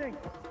see anything?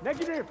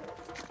 Negative!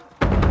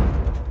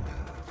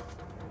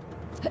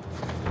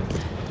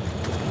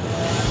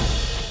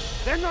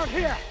 They're not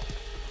here!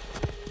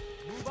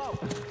 Move out!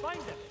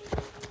 Find them!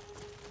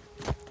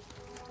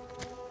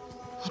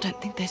 I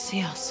don't think they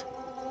see us.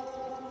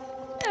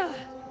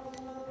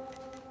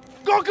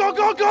 Go, go,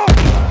 go, go!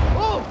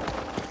 Oh!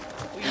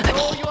 We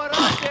know you are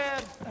out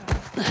there!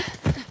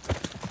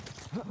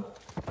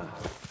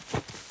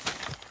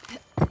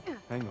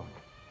 Hang on.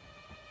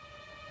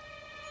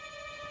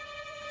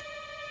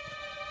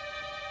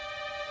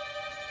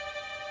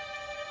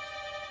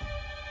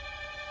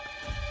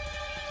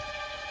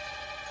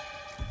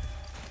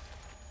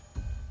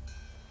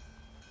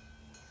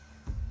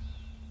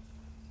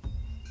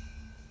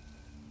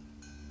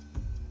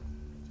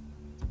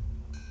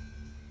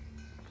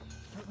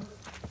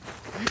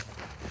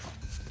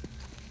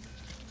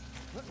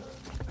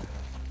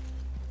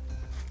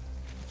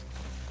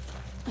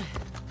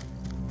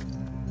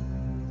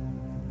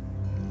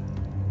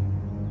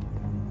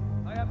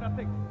 I have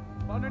nothing.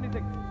 Found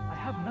anything? I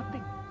have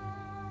nothing.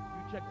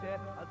 You check there,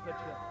 I'll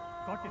search here.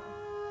 Got it.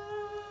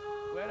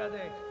 Where are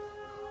they?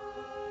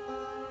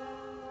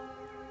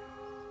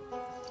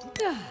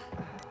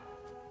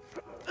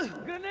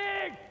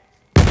 Grenade!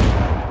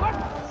 What?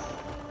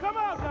 Come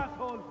out,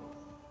 asshole!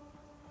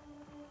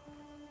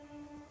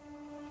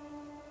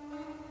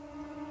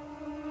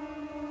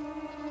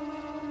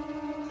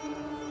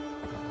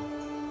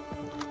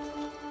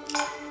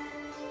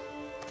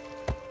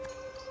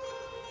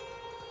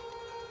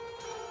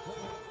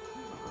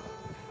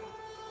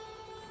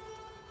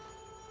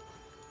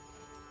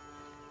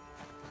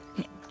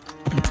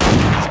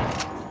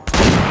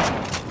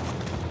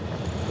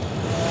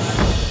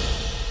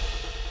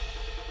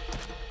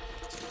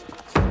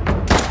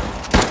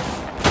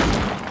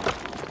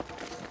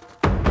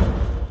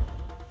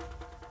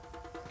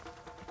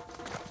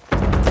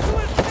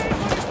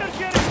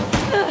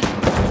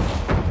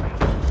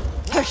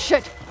 Oh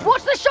shit!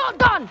 Watch the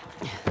shotgun!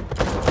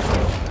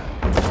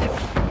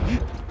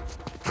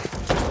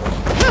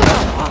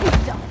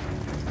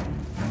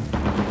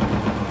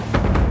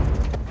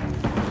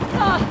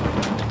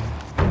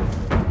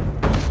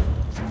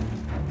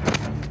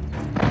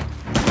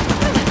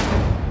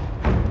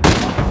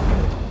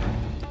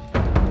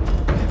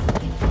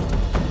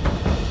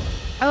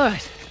 All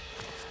right.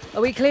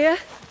 Are we clear?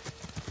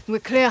 We're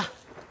clear.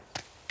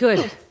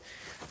 Good.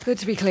 Good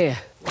to be clear.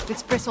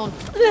 Let's press on.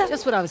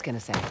 Just what I was gonna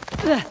say.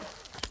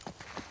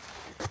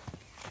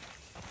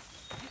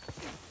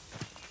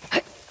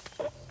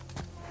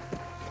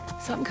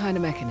 Some kind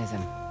of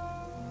mechanism.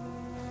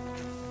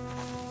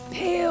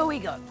 Here we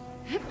go.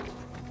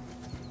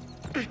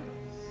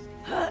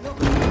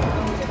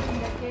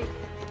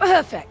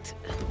 Perfect.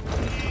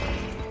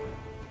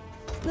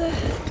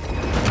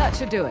 That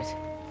should do it.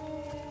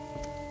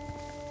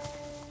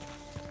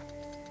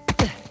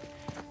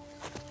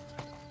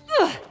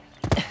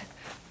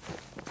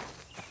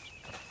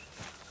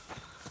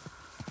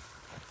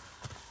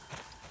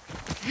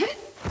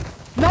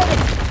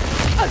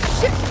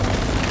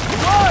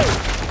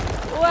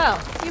 Well,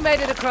 you made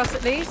it across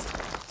at least.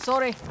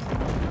 Sorry.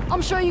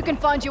 I'm sure you can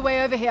find your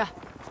way over here.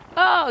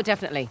 Oh,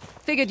 definitely.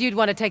 Figured you'd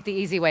want to take the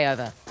easy way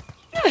over.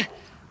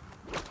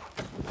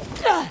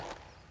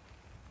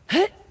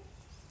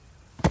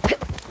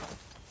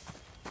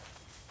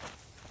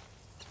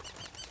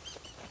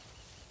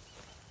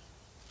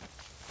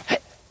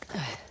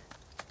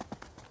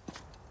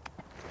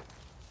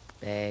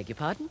 Beg your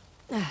pardon?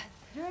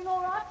 Doing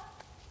all right?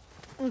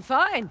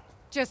 Fine.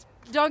 Just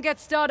don't get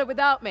started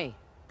without me.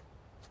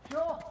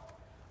 Sure.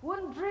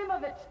 Wouldn't dream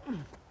of it.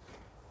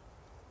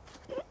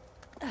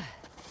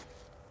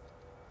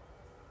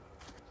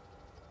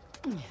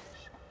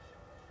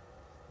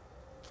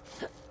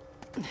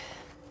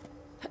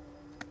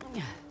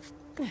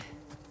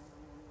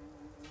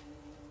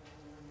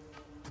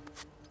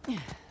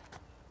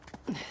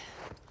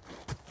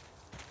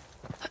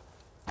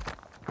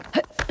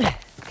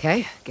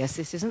 Okay, guess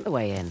this isn't the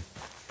way in.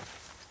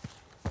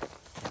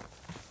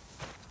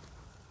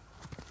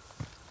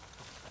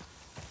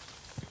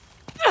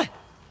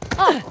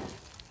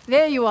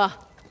 There you are.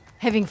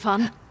 Having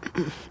fun?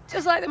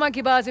 Just like the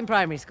monkey bars in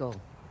primary school.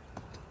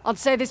 I'd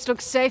say this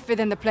looks safer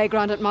than the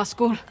playground at my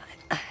school.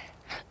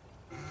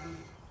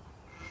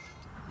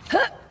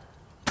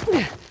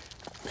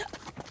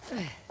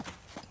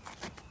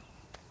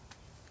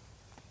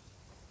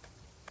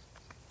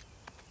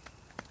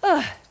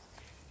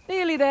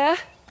 Nearly there.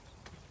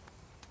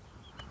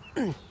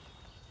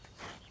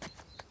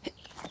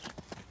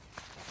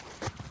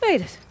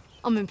 Made it.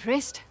 I'm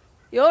impressed.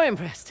 You're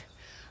impressed.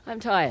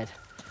 I'm tired.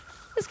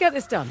 Let's get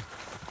this done.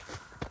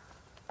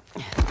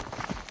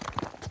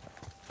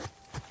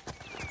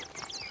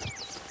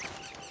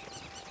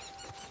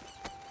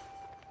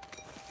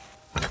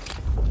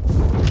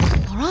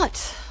 All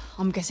right.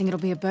 I'm guessing it'll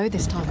be a bow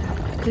this time.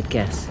 Good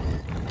guess.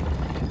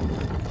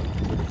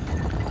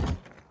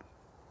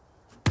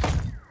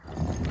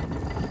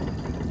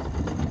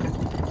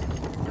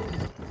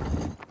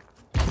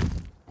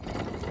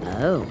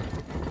 Oh,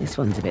 this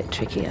one's a bit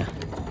trickier.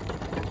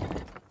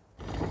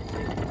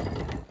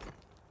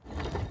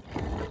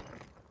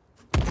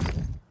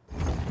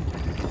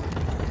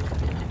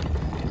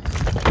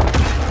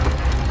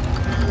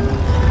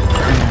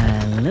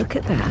 Look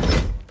at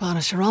that.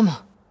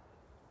 Parashurama.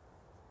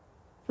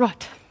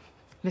 Right.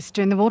 Let's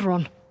turn the water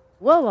on.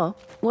 Well,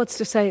 what's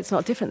to say it's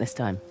not different this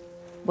time?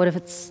 What if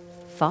it's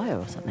fire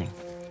or something?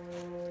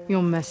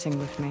 You're messing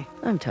with me.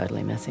 I'm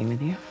totally messing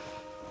with you.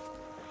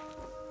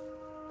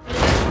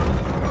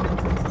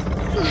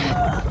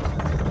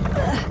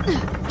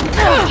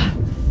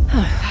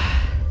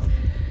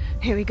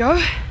 Here we go.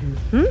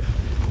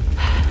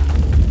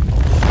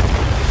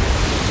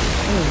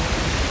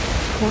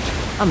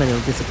 I'm a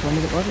little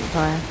disappointed it wasn't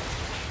fire.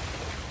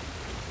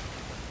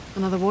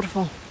 Another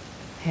waterfall.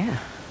 Yeah,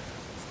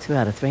 it's 2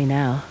 out of 3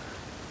 now.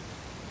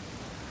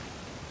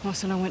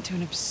 Marcelo went to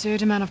an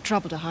absurd amount of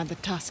trouble to hide the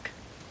tusk.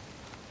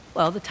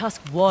 Well, the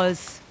tusk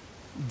was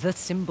the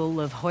symbol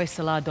of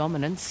Hoysala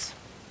dominance,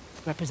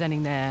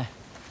 representing their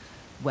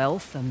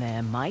wealth and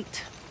their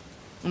might.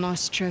 A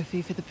nice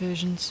trophy for the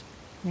Persians.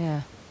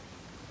 Yeah.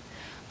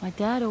 My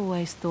dad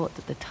always thought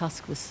that the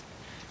tusk was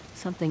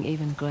something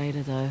even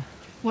greater, though.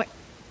 What?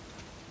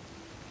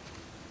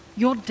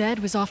 Your dad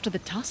was after the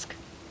tusk?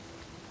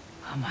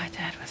 Oh, my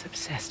dad was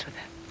obsessed with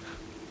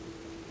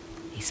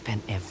it. He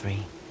spent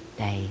every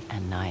day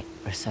and night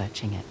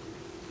researching it.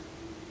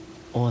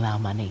 All our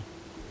money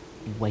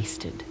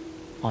wasted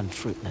on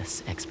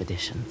fruitless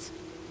expeditions.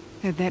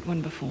 Heard that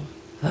one before.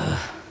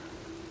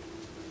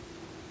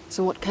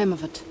 So what came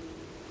of it?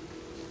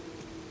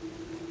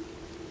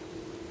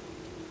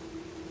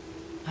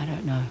 I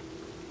don't know.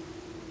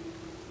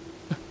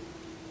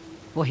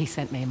 Well, he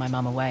sent me and my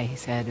mum away. He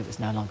said it was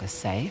no longer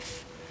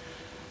safe.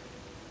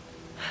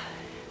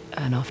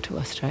 And off to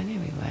Australia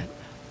we went.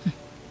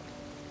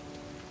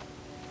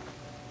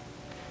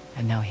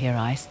 And now here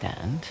I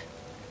stand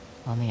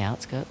on the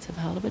outskirts of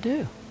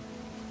Halibadu.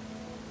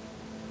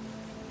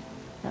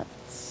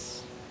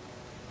 That's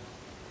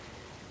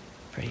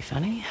pretty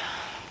funny.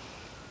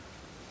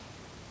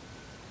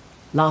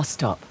 Last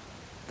stop.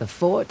 The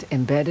fort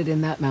embedded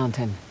in that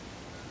mountain.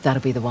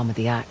 That'll be the one with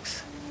the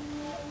axe.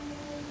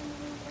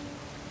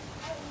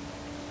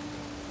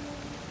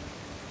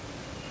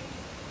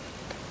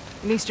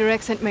 At least your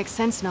accent makes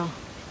sense now.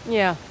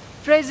 Yeah,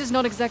 Frazer's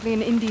not exactly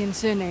an Indian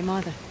surname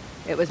either.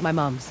 it was my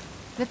mum's.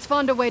 Let's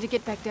find a way to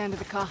get back down to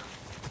the car.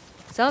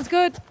 Sounds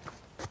good.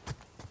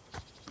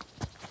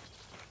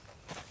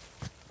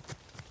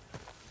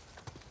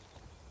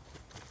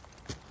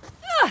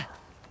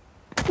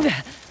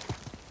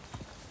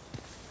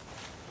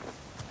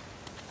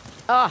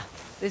 Ah,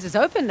 this is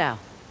open now.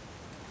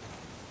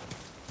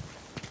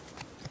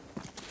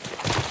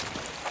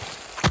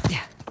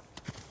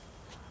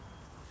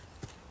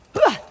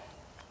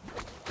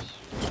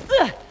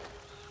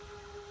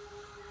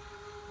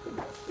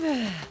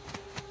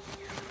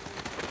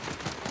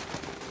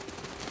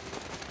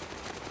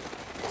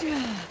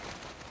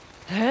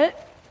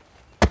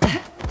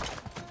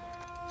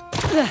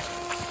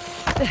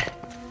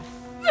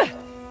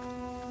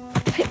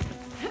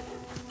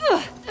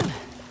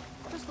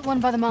 Just the one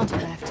by the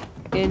mountain left.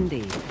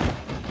 Indeed.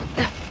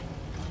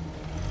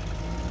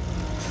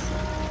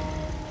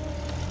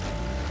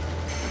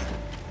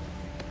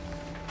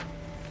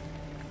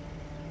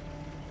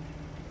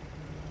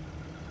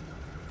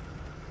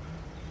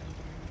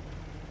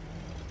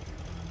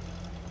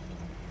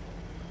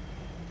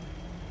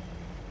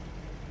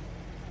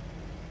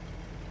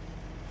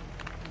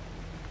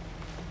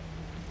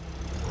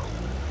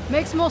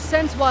 Makes more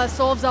sense why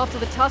Asav's after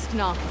the Tusk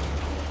now.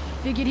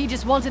 Figured he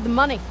just wanted the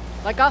money,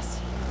 like us.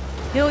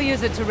 He'll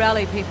use it to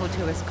rally people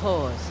to his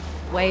cause,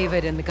 wave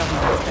it in the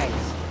government's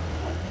face.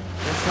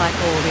 Just like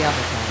all the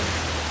other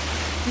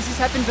times. This has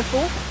happened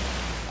before?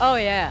 Oh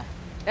yeah.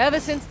 Ever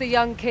since the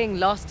young king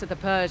lost to the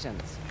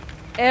Persians,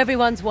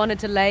 everyone's wanted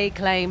to lay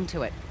claim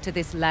to it, to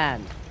this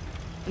land.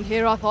 And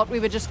here I thought we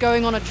were just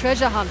going on a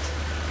treasure hunt.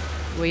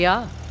 We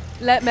are.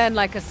 Let men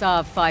like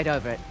Asav fight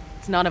over it.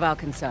 It's none of our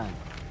concern.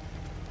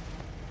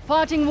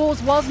 Fighting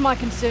wars was my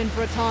concern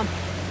for a time.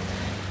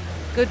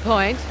 Good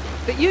point.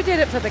 But you did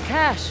it for the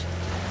cash.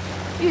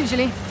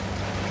 Usually.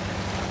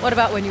 What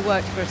about when you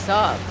worked for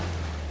Asav?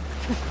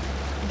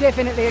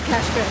 Definitely a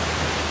cash grab.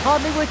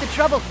 Hardly worth the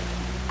trouble.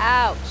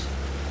 Ouch.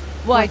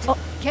 Wait. Oh,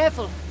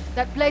 careful.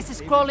 That place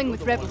is crawling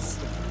with rebels.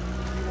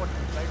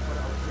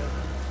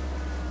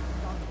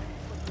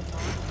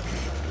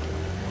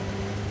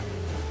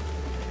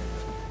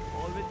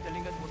 Always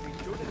telling us what we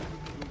should and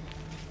shouldn't do.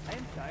 I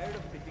am tired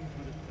of sitting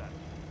through this crap.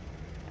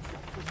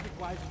 This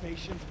requires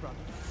patience, brother.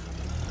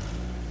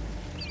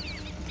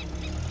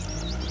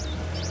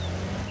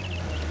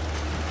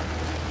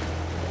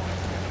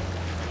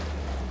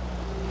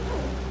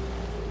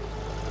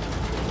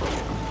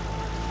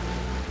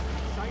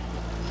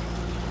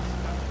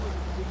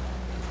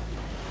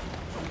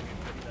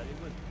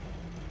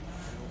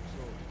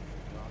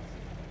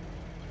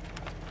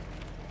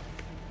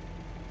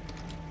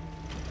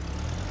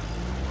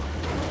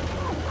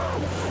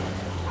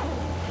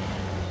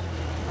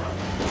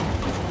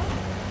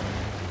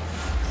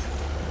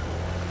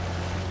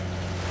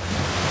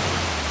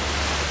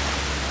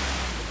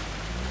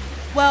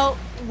 Well,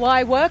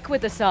 why work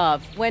with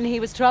Asav when he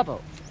was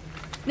trouble?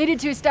 Needed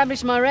to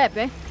establish my rep,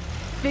 eh?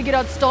 Figured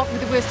I'd start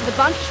with the worst of the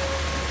bunch.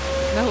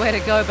 Nowhere to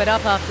go but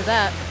up after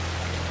that.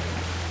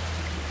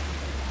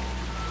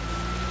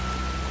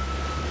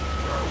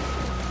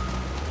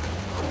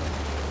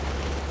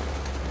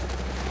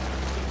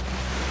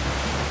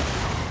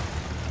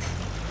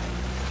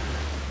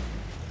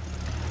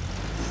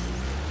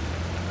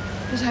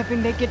 Was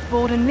hoping they'd get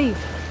bored and leave.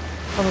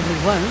 Probably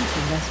won't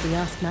unless we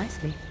ask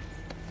nicely.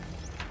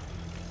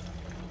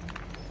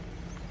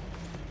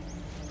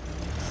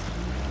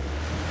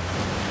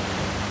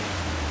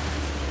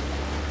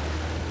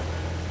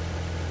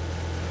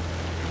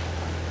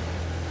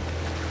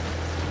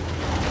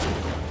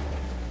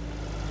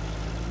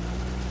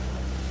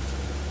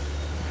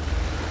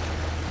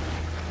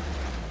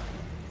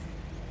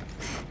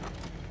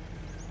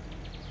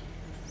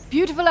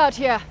 Beautiful out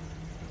here.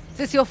 Is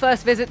this your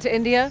first visit to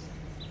India?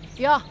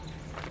 Yeah.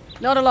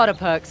 Not a lot of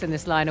perks in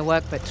this line of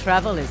work, but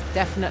travel is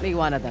definitely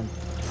one of them.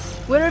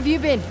 Where have you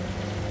been?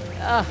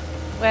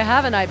 Where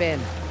haven't I been?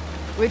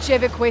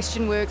 Whichever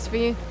question works for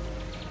you.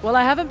 Well,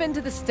 I haven't been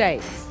to the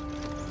States.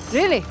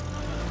 Really?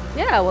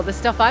 Yeah, well, the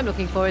stuff I'm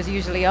looking for is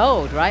usually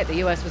old, right? The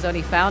US was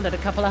only founded a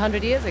couple of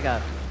 100 years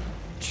ago.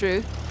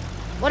 True.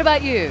 What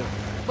about you?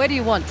 Where do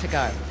you want to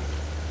go?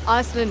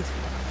 Iceland.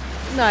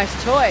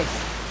 Nice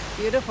choice.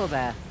 Beautiful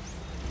there.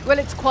 Well,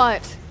 it's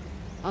quiet.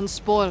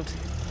 Unspoiled.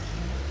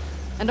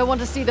 And I want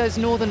to see those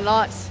northern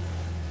lights.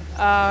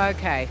 Oh,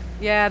 okay.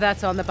 Yeah,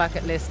 that's on the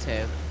bucket list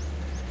too.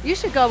 You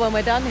should go when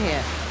we're done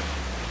here.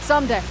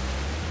 Someday.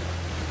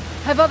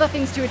 Have other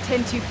things to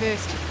attend to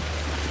first.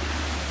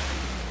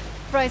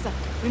 Frazer,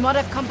 we might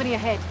have company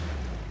ahead.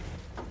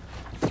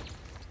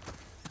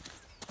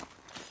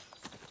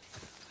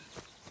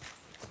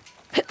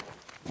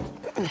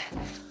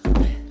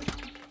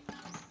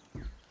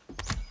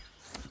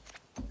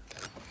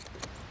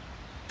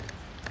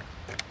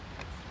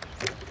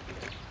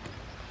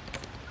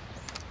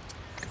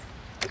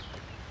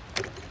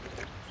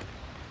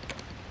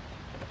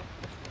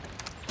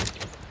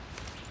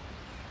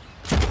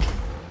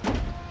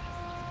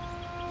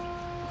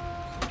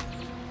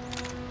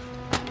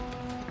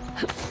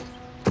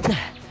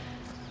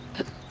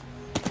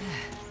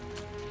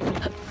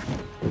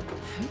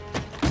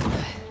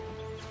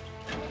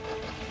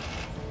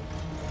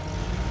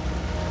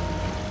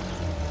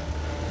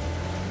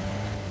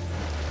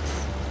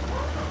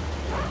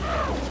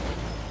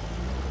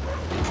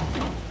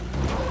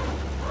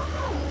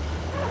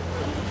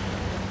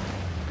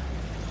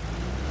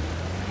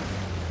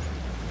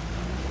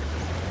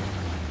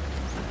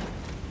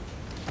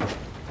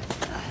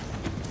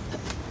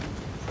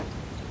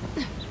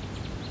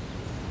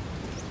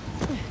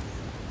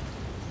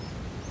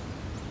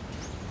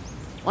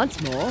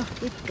 Once more,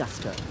 with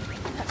gusto.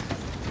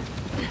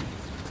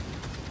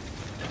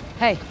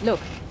 Hey, look.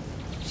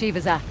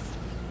 Shiva's axe.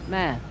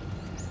 Man.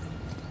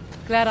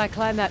 Glad I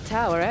climbed that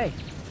tower, eh?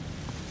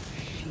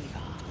 Shiva.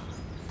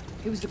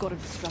 He was the god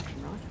of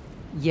destruction, right?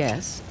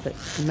 Yes, but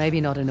maybe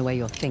not in the way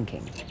you're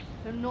thinking.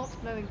 They're not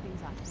blowing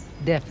things up.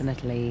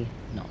 Definitely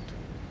not.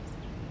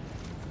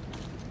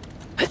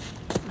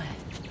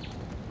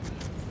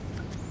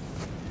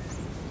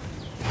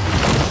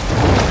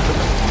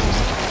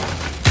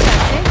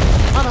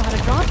 I know how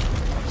to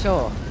drive.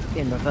 Sure,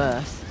 in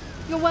reverse.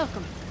 You're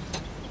welcome.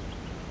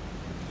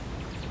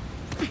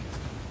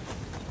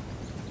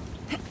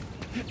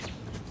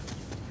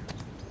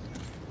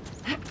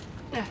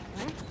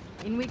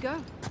 In we go.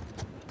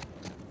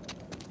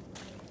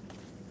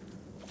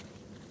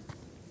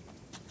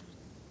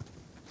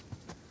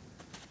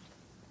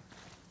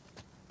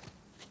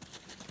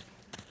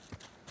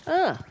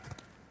 Ah.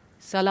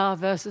 Salah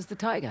versus the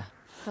tiger.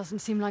 Doesn't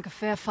seem like a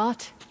fair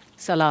fight.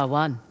 Salah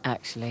won,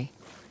 actually.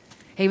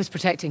 He was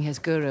protecting his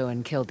guru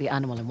and killed the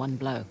animal in one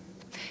blow.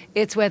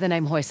 It's where the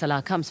name Hoi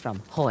Salah comes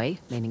from. Hoi,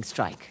 meaning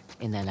strike,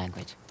 in their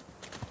language.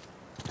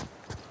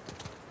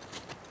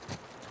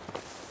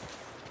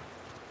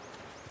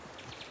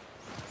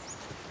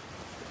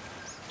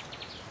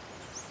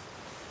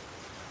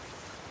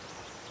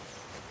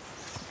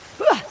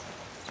 No!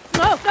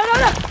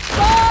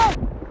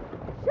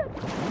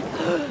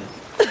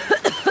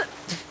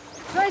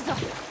 Frazer,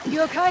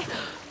 you okay?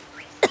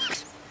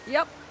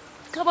 Yep.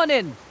 Come on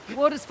in.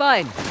 Water's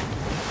fine.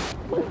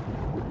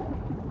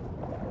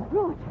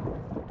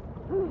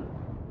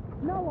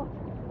 Now what?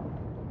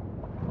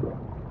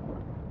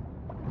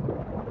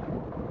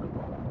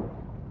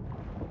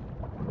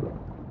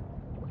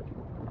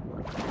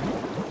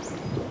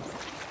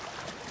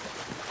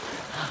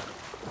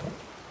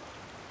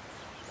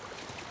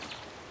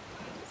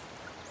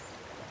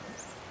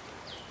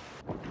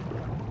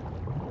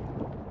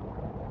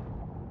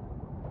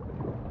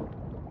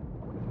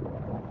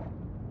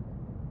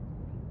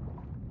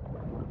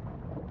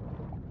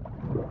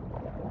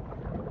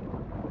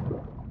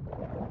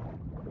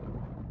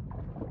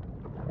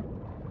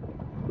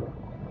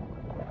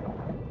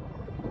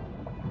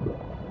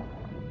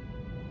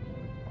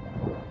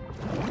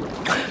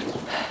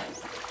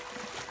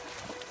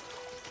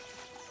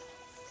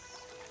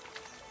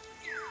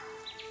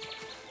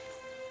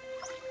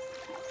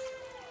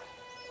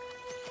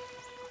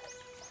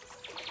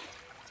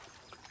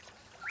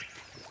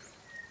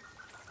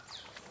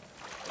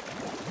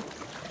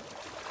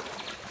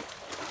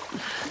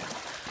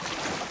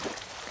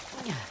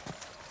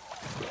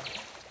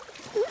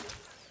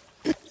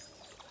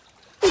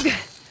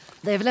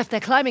 They've left their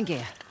climbing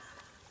gear.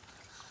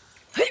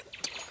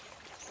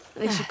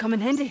 They should come in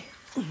handy.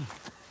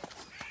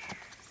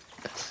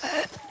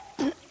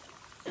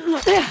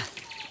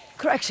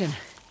 Correction.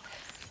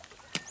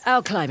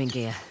 Our climbing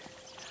gear.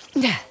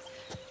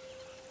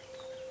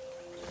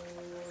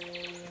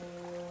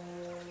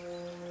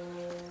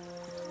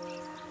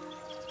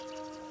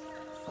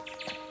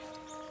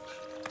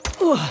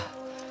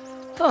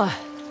 Oh,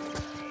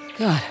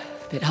 God,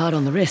 a bit hard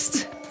on the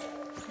wrists.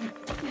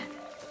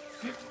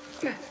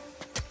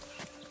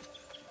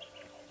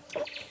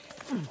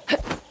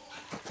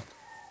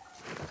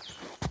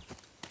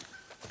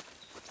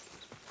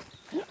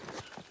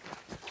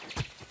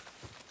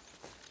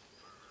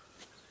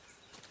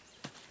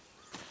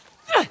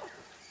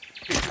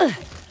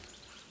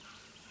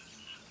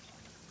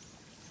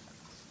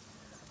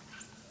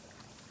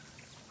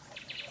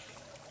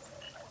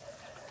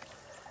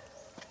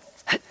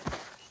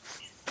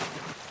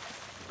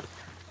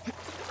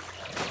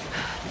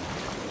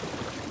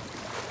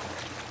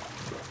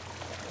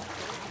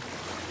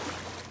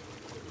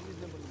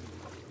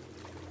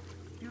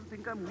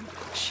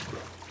 Shh.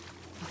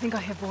 I think I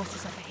hear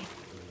voices up ahead.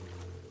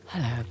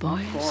 Hello,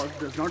 boys. Boss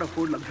does not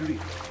afford luxury.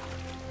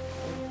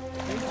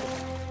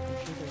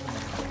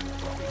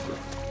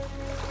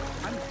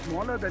 I'm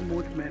smaller than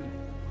most men.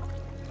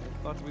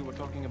 Thought we were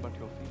talking about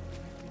your feet.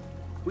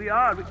 We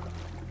are.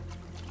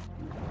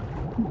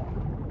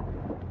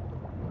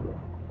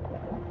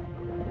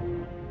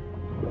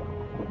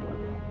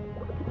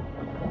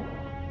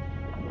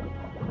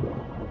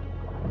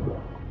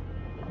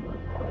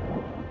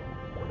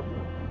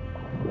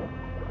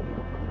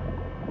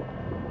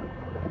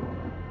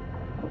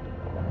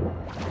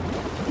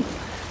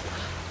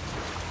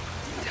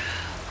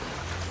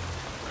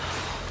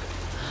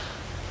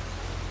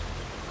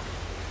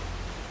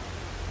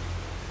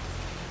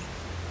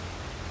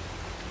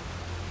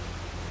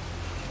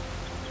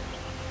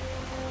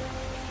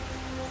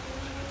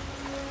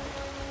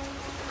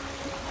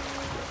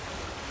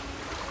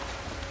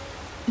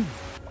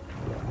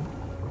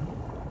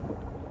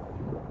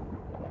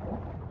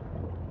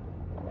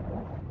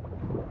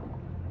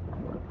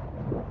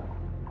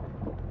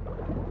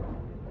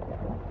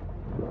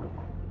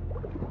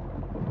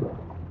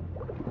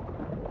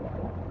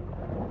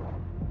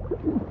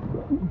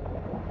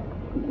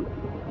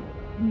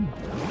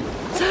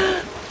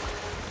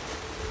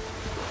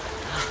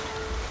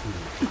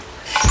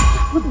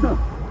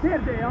 There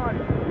they are,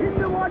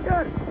 in the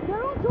water!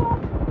 They're on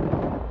top!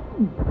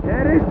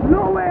 There is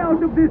no way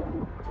out of this!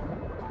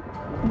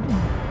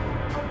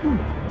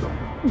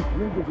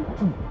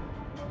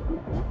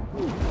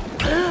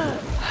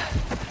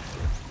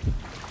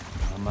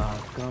 Come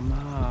out, come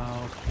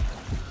out.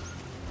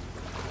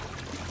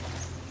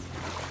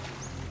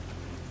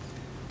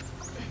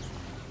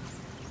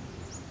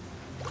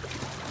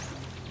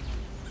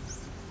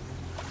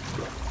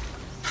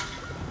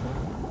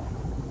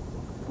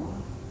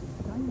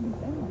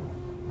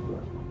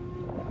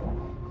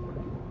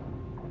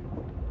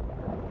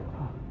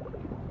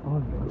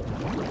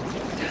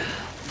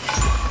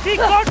 We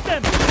got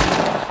them!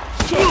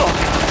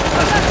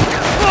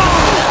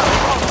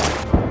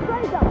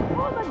 Frazer!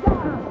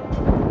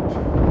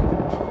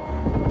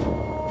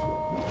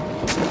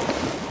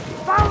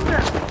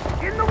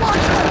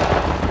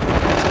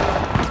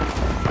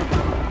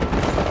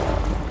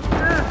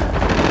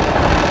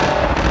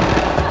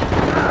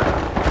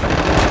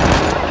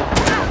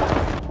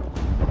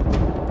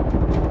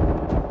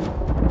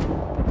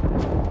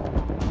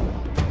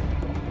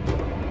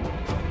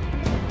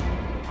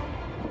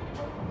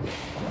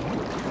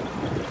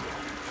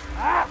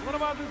 What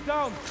about this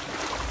down?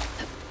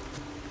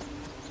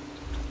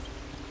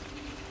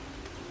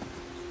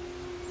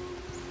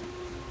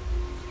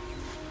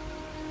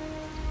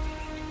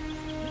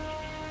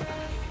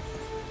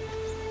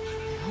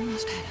 They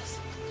almost had us.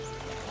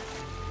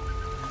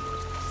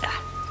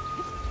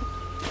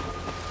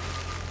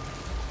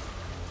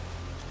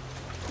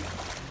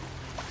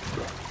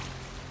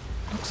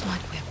 Looks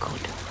like we're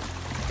good.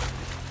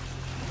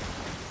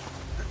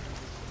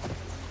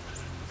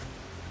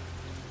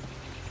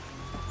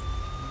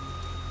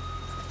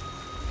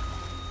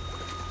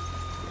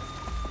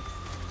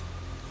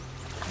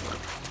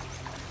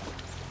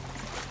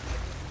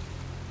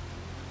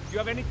 You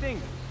have anything?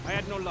 I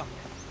had no luck.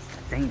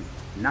 Same.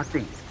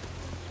 Nothing.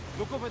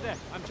 Look over there.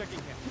 I'm checking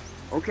here.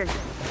 Okay.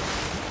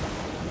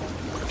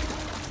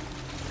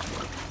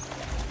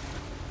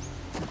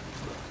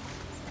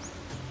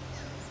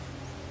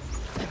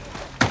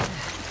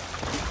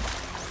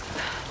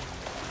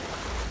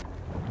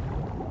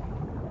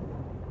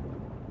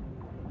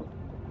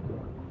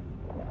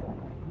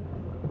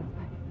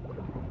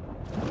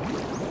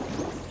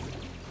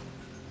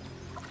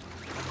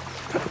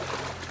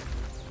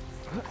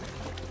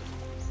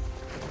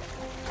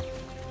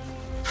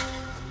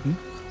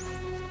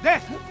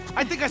 There!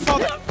 I think I saw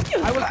them.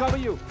 I will cover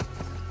you.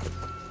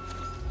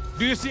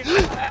 Do you see?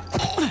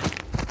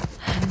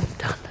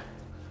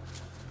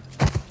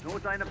 No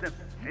sign of them.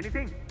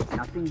 Anything?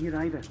 Nothing here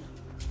either.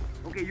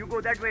 Okay, you go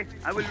that way.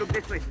 I will look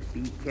this way.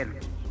 Be careful.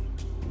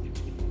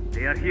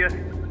 They are here.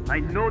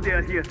 I know they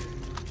are here.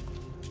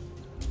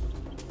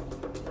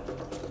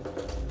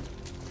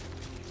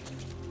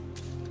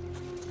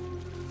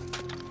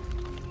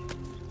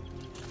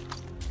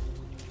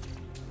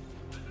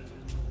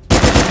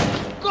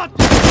 God!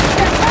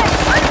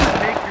 I will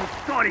make you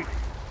sorry.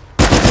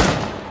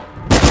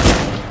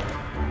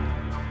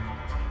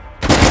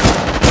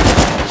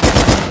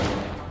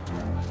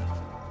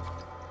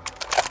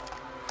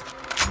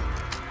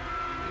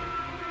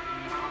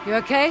 You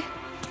okay?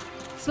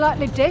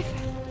 Slightly deaf,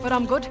 but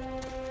I'm good.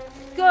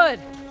 Good.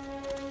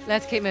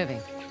 Let's keep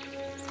moving.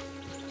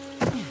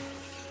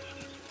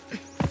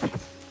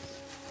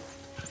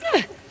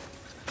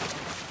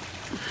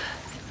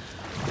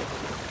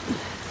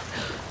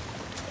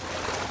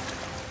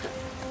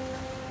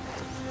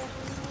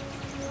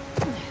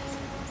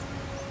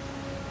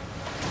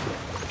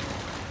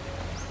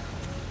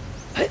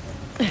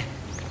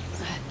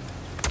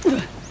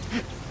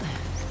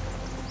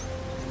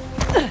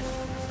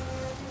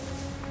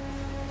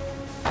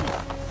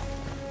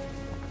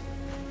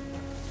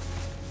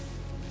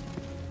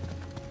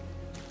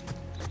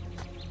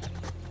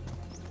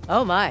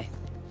 Oh my.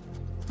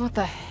 What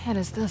the hell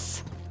is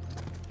this?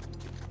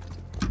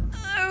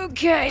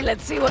 Okay,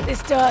 let's see what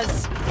this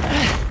does.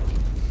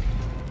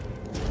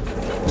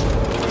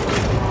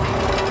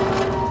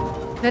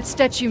 That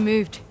statue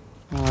moved.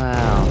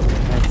 Well,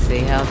 let's see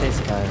how this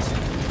goes.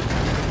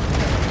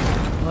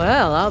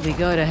 Well, I'll be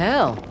go to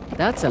hell.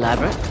 That's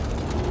elaborate.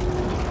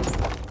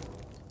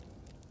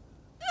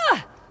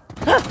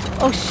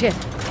 Oh shit.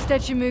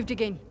 Statue moved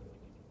again.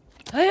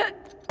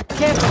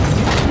 Careful.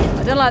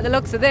 I don't like the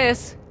looks of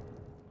this.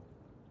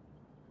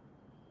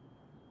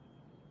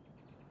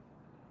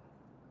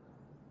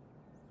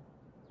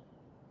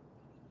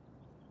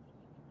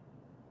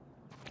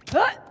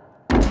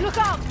 Look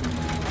out!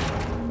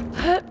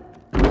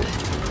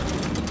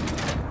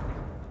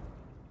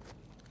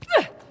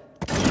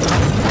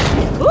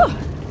 Ooh,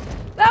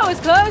 that was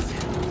close.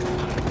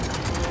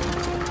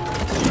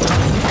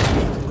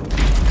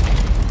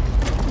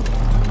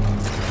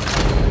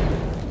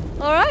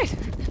 All right.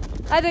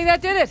 I think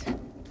that did it.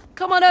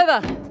 Come on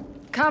over.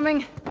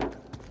 Coming.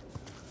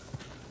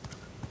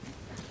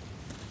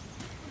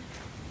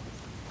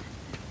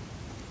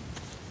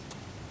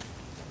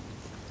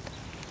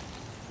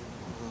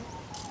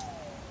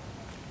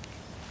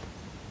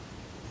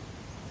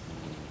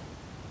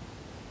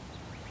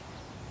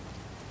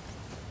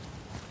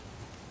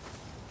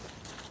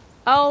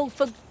 Oh,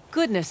 for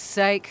goodness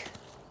sake.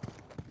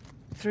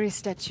 3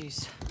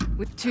 statues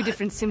with 2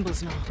 different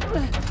symbols now.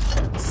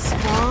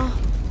 Star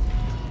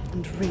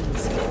and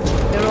rings.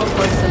 They're all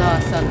for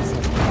Solar Suns,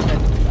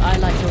 but I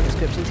like your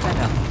descriptions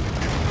better.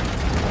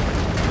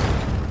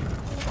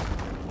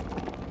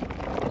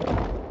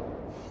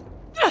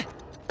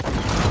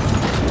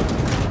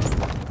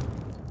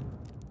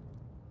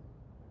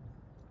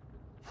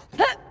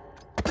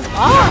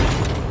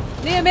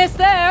 Ah! Near miss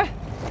there!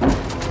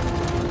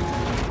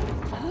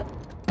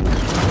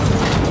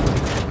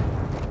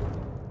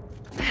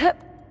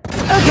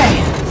 Okay,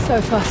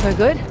 so far so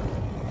good.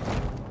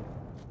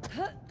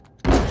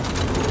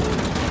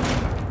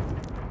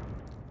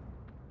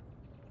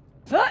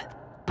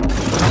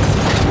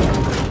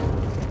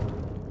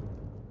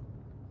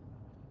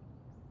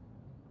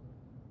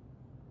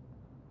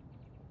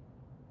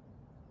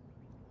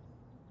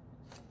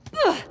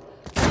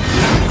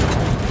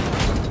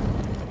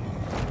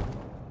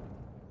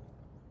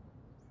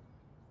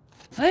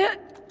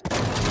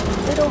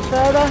 Little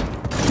further.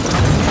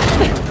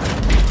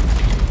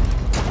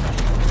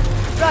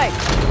 Right,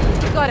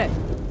 you got it.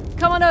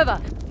 come on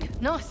over.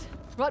 Nice.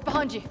 Right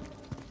behind you.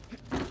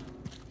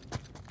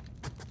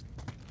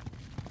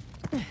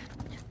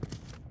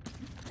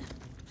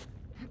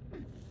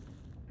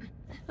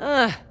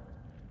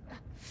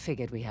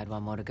 Figured we had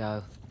one more to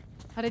go.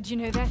 How did you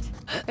know that?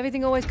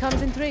 Everything always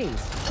comes in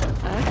threes.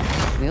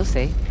 We'll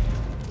see.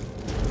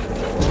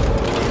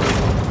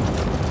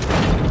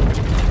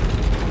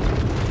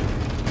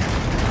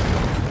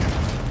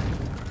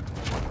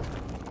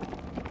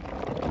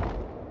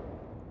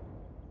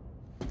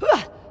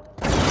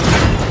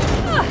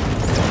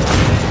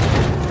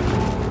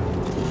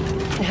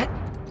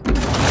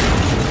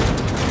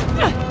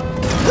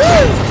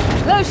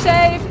 Close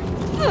shave!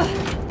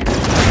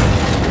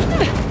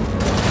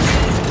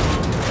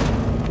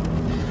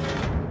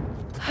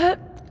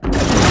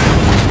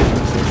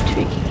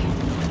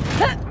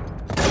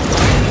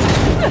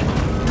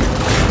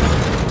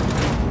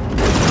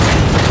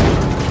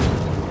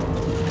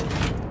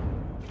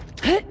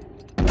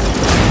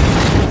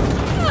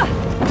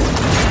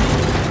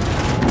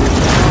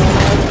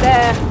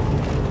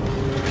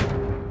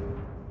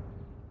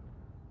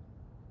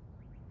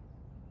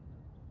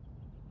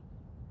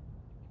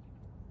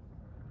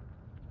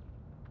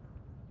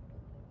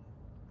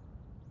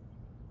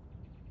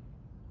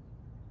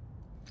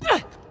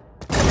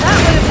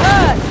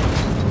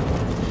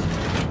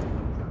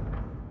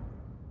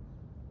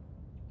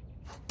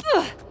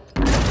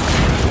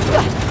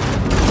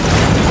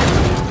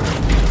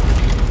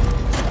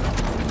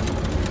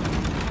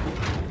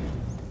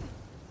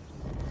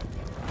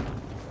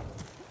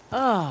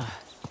 Oh,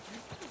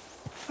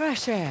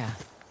 fresh air.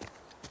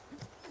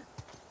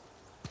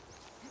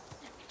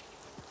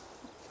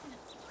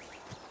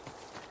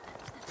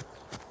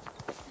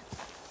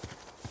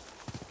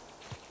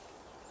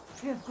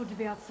 Feels good to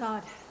be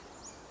outside.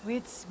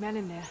 Weird smell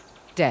in there.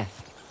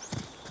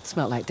 Death.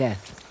 Smelled like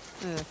death.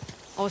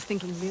 I was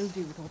thinking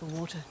mildew with all the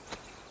water.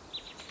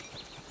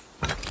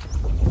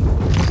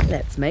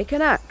 Let's make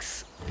an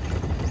axe.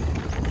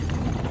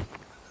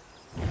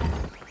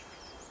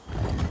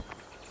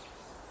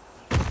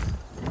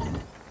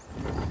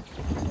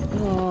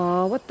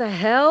 Oh, what the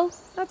hell?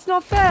 That's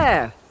not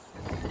fair.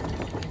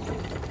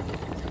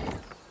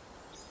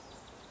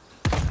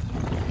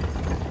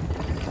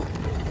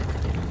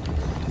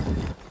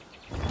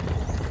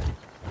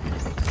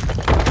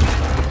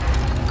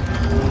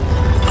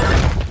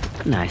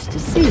 Nice to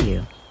see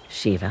you,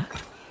 Shiva.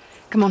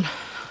 Come on,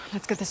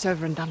 let's get this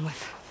over and done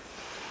with.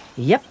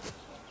 Yep.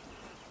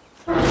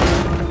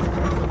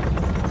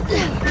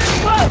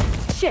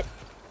 Whoa! Shit!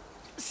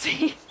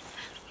 See?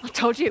 I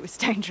told you it was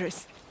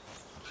dangerous.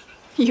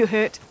 You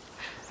hurt?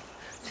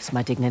 Just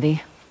my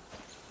dignity.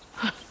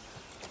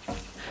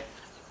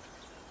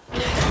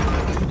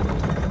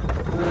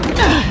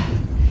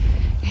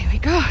 Here we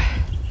go.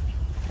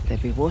 There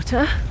be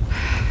water.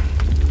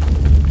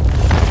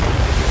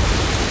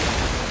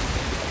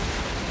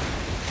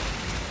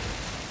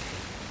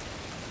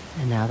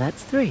 And now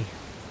that's 3.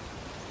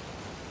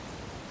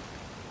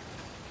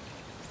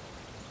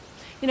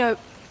 You know,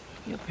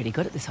 you're pretty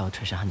good at this whole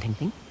treasure hunting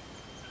thing.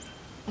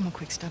 I'm a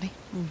quick study.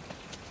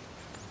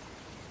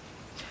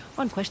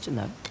 One question,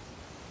 though.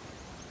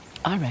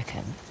 I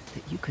reckon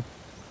that you could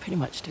pretty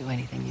much do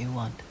anything you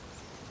want.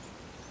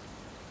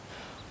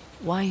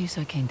 Why are you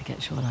so keen to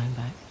get Shoreline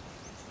back?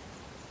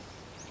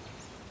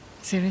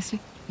 Seriously?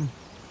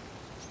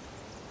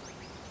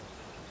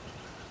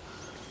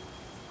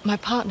 My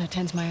partner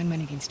turns my own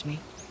men against me.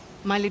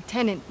 My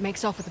lieutenant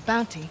makes off with a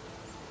bounty.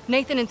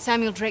 Nathan and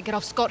Samuel Drake get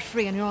off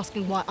scot-free, and you're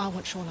asking why I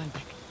want Shoreline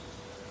back.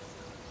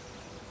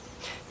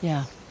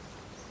 Yeah.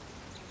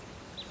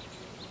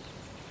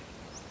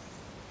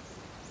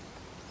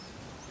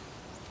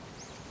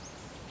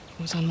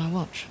 It was on my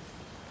watch.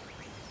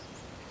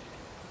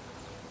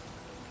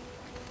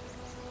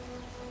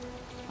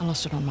 I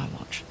lost it on my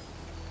watch.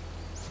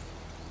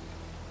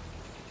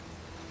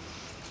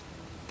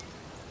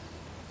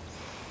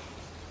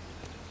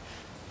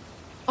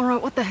 All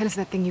right, what the hell is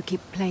that thing you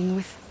keep playing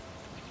with?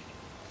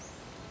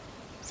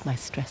 It's my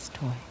stress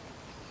toy.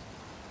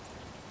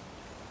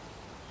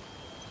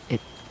 It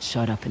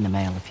showed up in the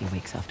mail a few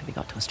weeks after we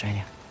got to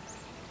Australia.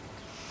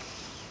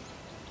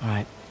 All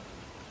right,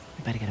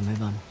 we better get a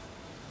move on.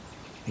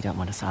 We don't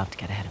want Asav to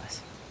get ahead of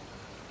us.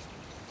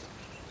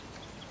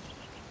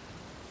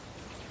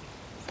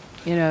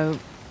 You know,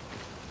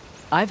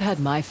 I've had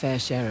my fair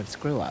share of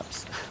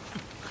screw-ups.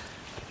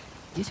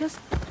 You just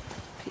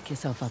pick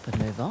yourself up and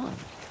move on.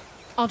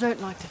 I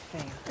don't like to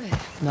fail.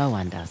 No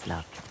one does,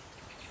 love.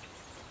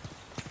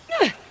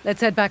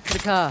 Let's head back to the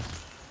car.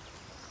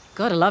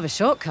 Gotta love a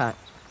shortcut.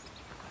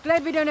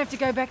 Glad we don't have to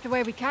go back the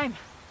way we came.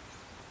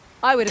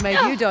 I would have made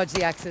you dodge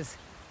the axes.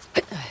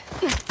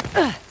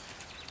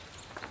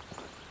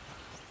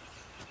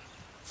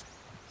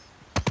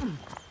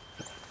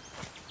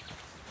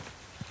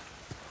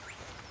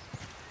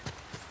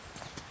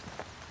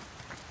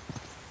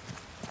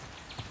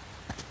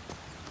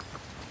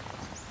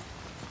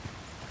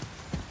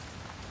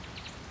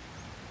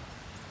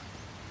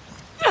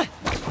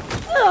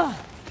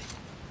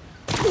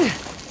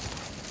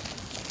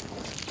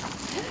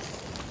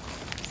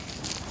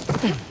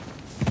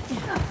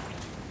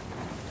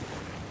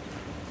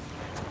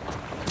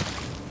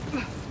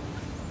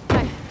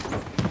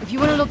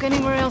 look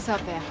anywhere else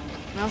out there.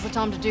 Now's the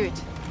time to do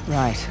it.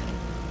 Right.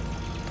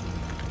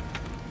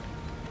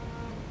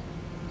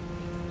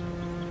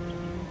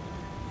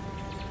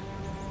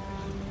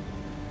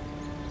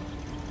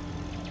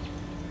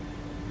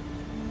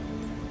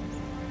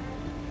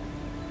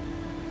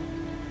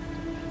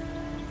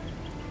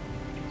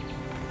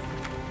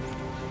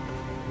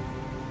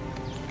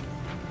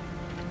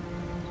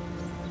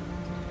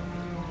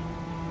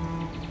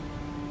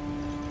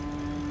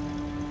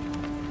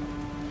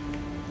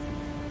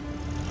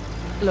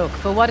 Look,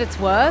 for what it's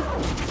worth,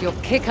 it's your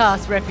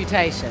kick-ass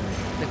reputation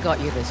that got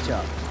you this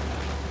job.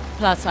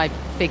 Plus, I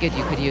figured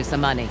you could use the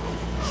money.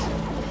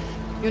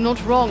 You're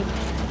not wrong.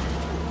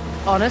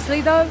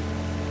 Honestly, though,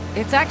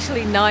 it's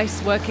actually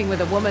nice working with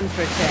a woman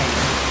for a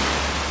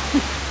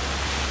change.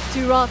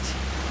 Too right.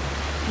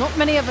 Not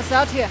many of us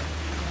out here.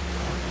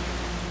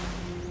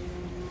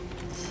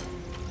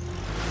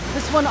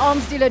 This one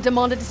arms dealer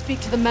demanded to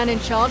speak to the man in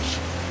charge,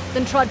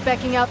 then tried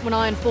backing out when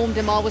I informed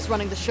him I was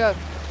running the show.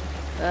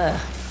 Ugh.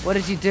 What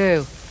did you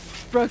do?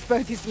 Broke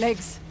both his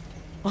legs.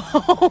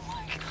 Oh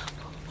my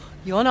God.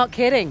 You're not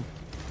kidding.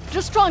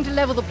 Just trying to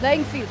level the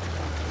playing field.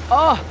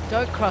 Oh,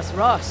 don't cross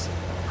Ross.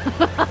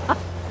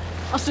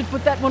 I should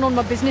put that one on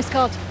my business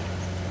card.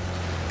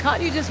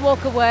 Can't you just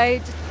walk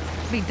away?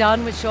 Just be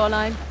done with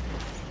Shoreline?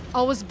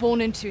 I was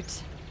born into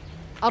it.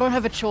 I don't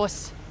have a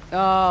choice.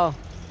 Oh,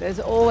 there's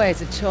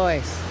always a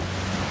choice.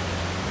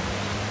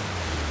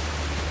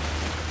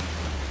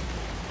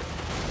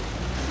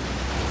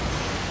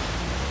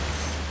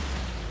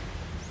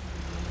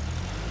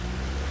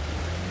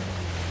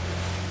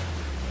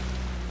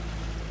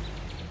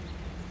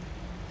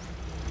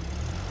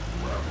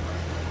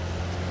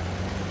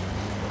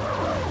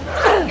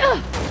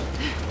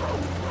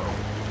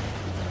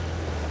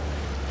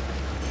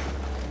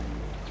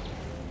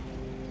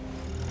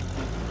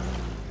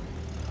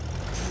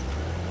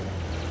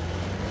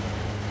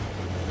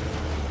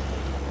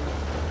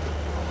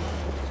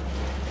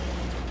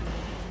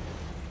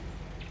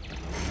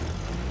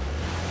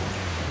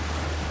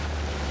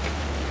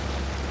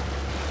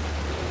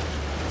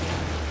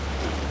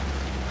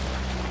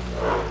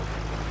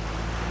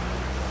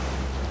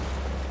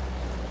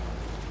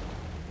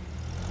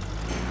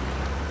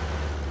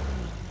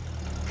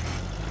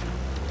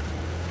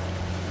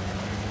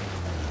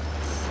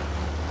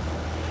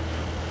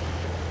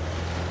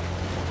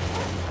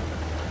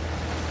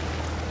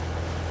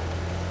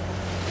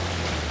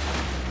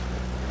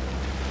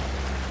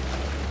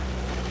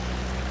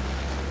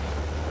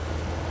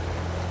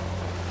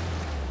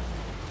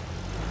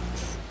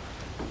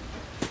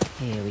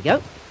 Here we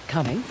go.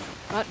 Coming.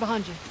 Right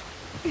behind you.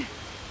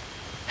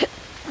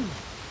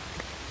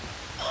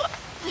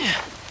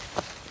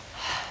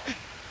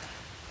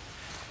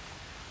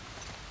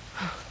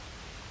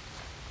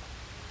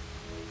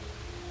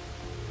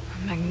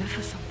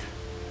 Magnificent.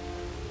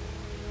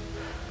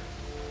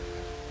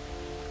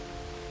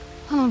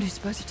 How long do you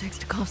suppose it takes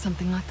to carve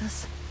something like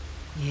this?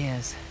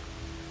 Years.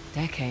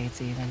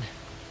 Decades, even.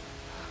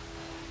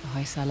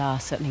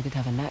 Hoysala certainly did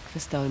have a knack for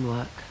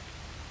stonework.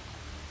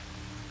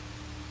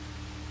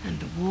 And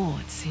the war,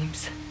 it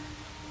seems.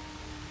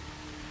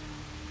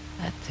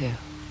 That too.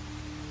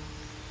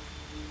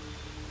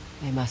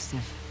 They must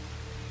have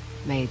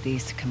made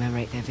these to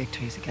commemorate their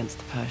victories against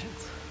the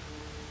Persians.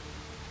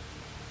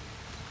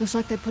 Looks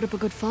like they put up a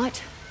good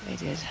fight. They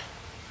did.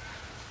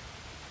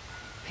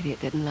 Pity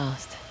it didn't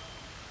last.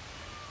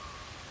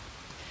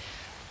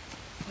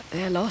 But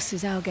their loss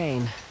is our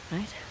gain,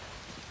 right?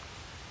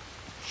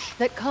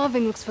 That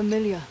carving looks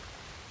familiar.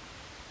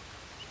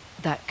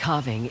 That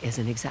carving is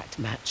an exact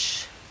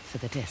match for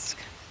the disc.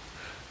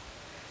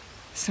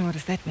 So what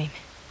does that mean?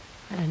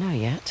 I don't know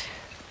yet.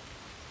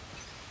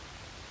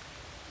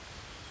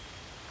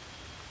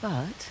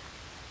 But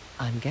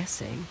I'm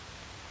guessing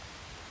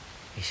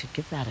we should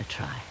give that a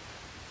try.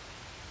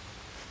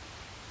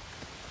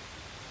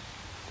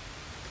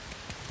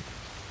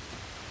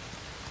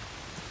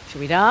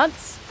 Should we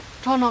dance?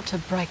 Try not to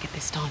break it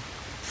this time.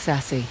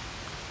 Sassy.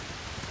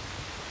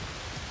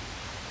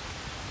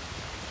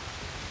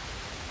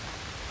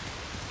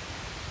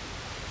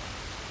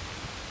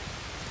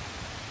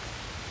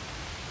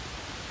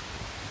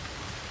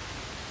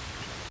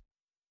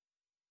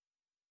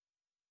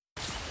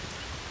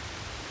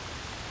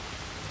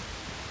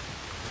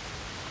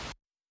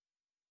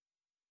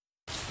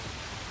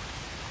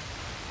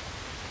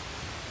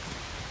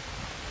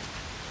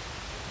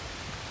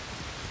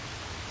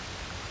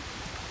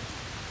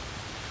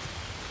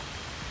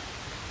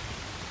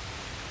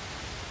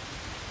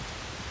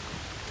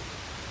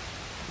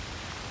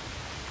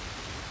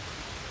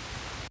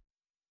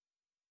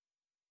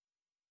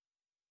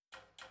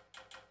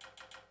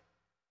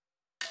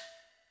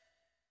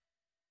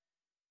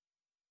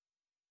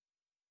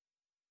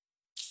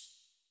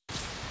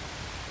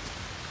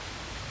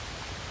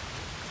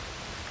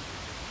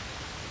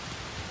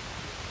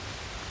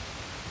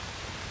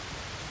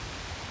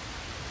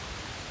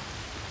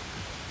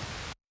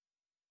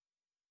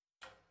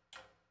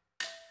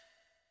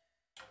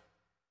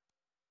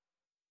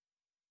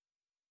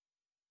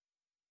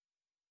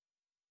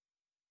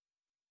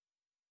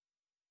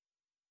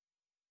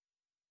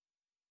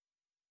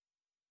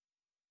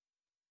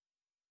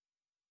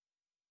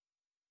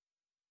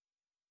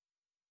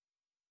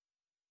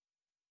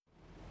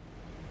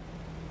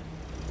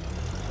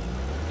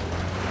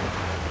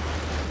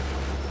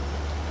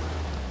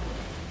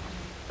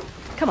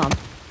 Come on.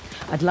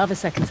 I'd love a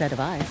second set of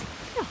eyes.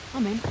 Yeah,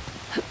 I'm in.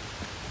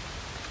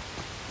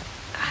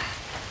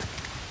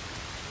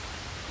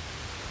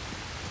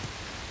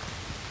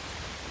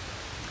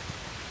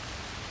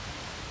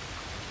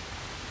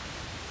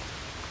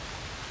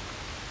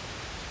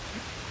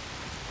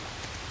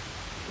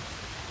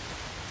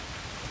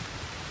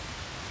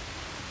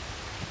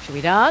 Shall we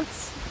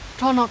dance?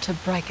 Try not to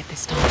break it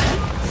this time.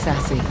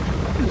 Sassy.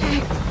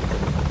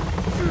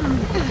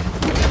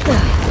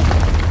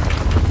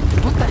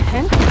 What the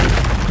hell?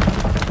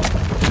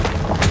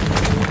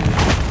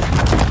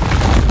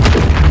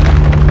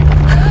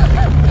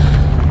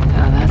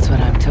 Now that's what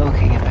I'm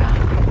talking about.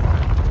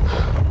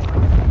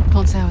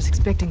 Can't say I was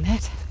expecting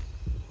that.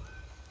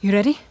 You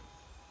ready?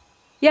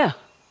 Yeah.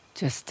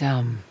 Just,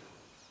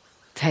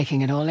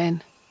 taking it all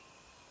in.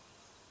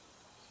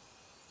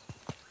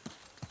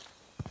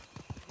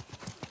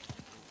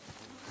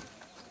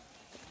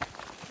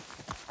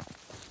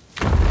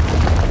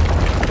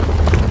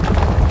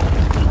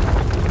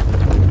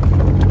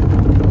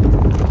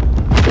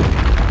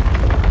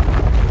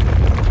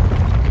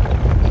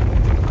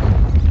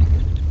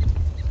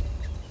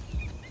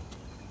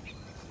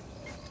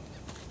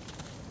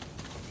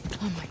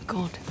 Oh my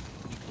god.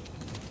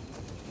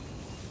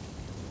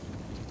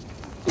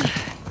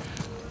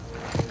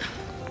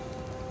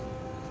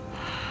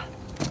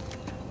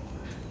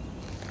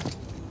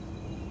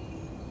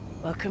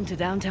 Welcome to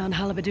downtown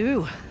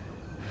Halabadu.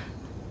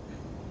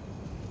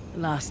 The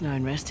last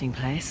known resting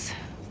place,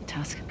 the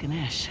Tusk of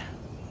Ganesh.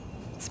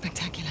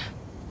 Spectacular.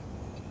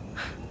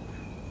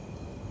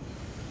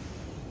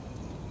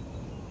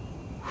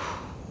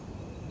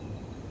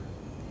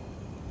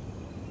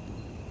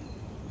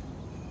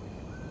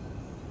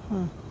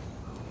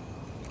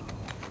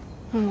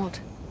 What?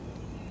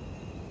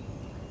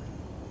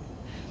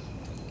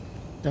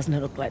 Doesn't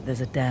it look like there's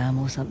a dam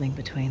or something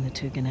between the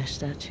two Ganesh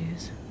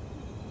statues?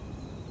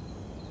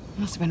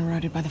 Must have been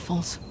eroded by the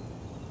falls.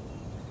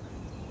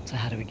 So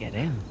how do we get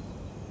in?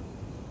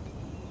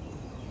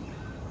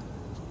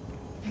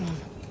 Hang on.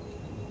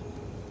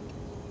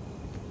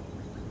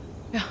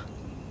 Yeah.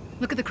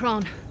 Look at the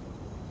crown.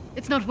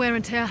 It's not wear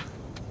and tear.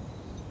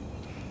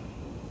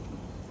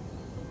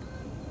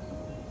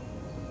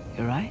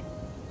 You're right.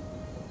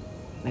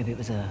 Maybe it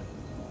was a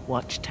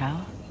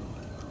watchtower?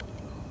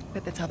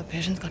 Bet that's how the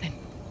Persians got in.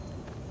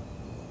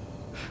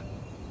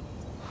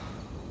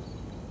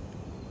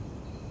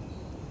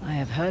 I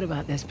have heard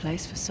about this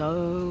place for so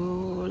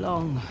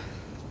long.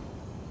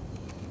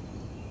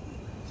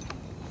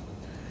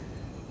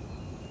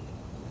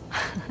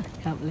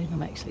 Can't believe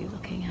I'm actually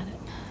looking at it.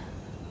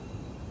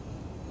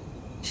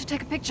 You should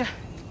take a picture.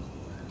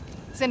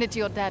 Send it to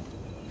your dad.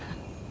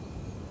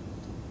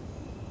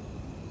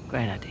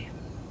 Great idea.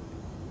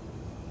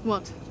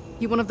 What?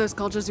 You one of those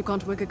cultures who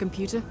can't work a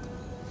computer?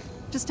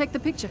 Just take the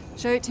picture.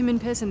 Show it to him in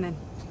person then.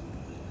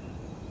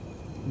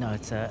 No,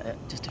 it's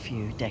just a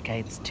few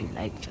decades too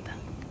late for that.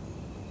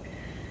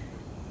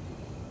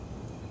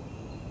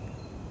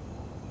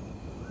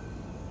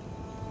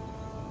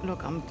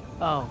 Look,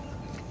 Oh,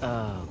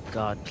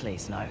 God,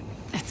 please, no.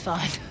 It's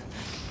fine.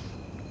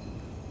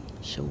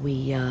 Shall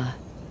we,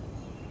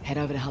 head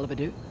over to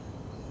Halabadu?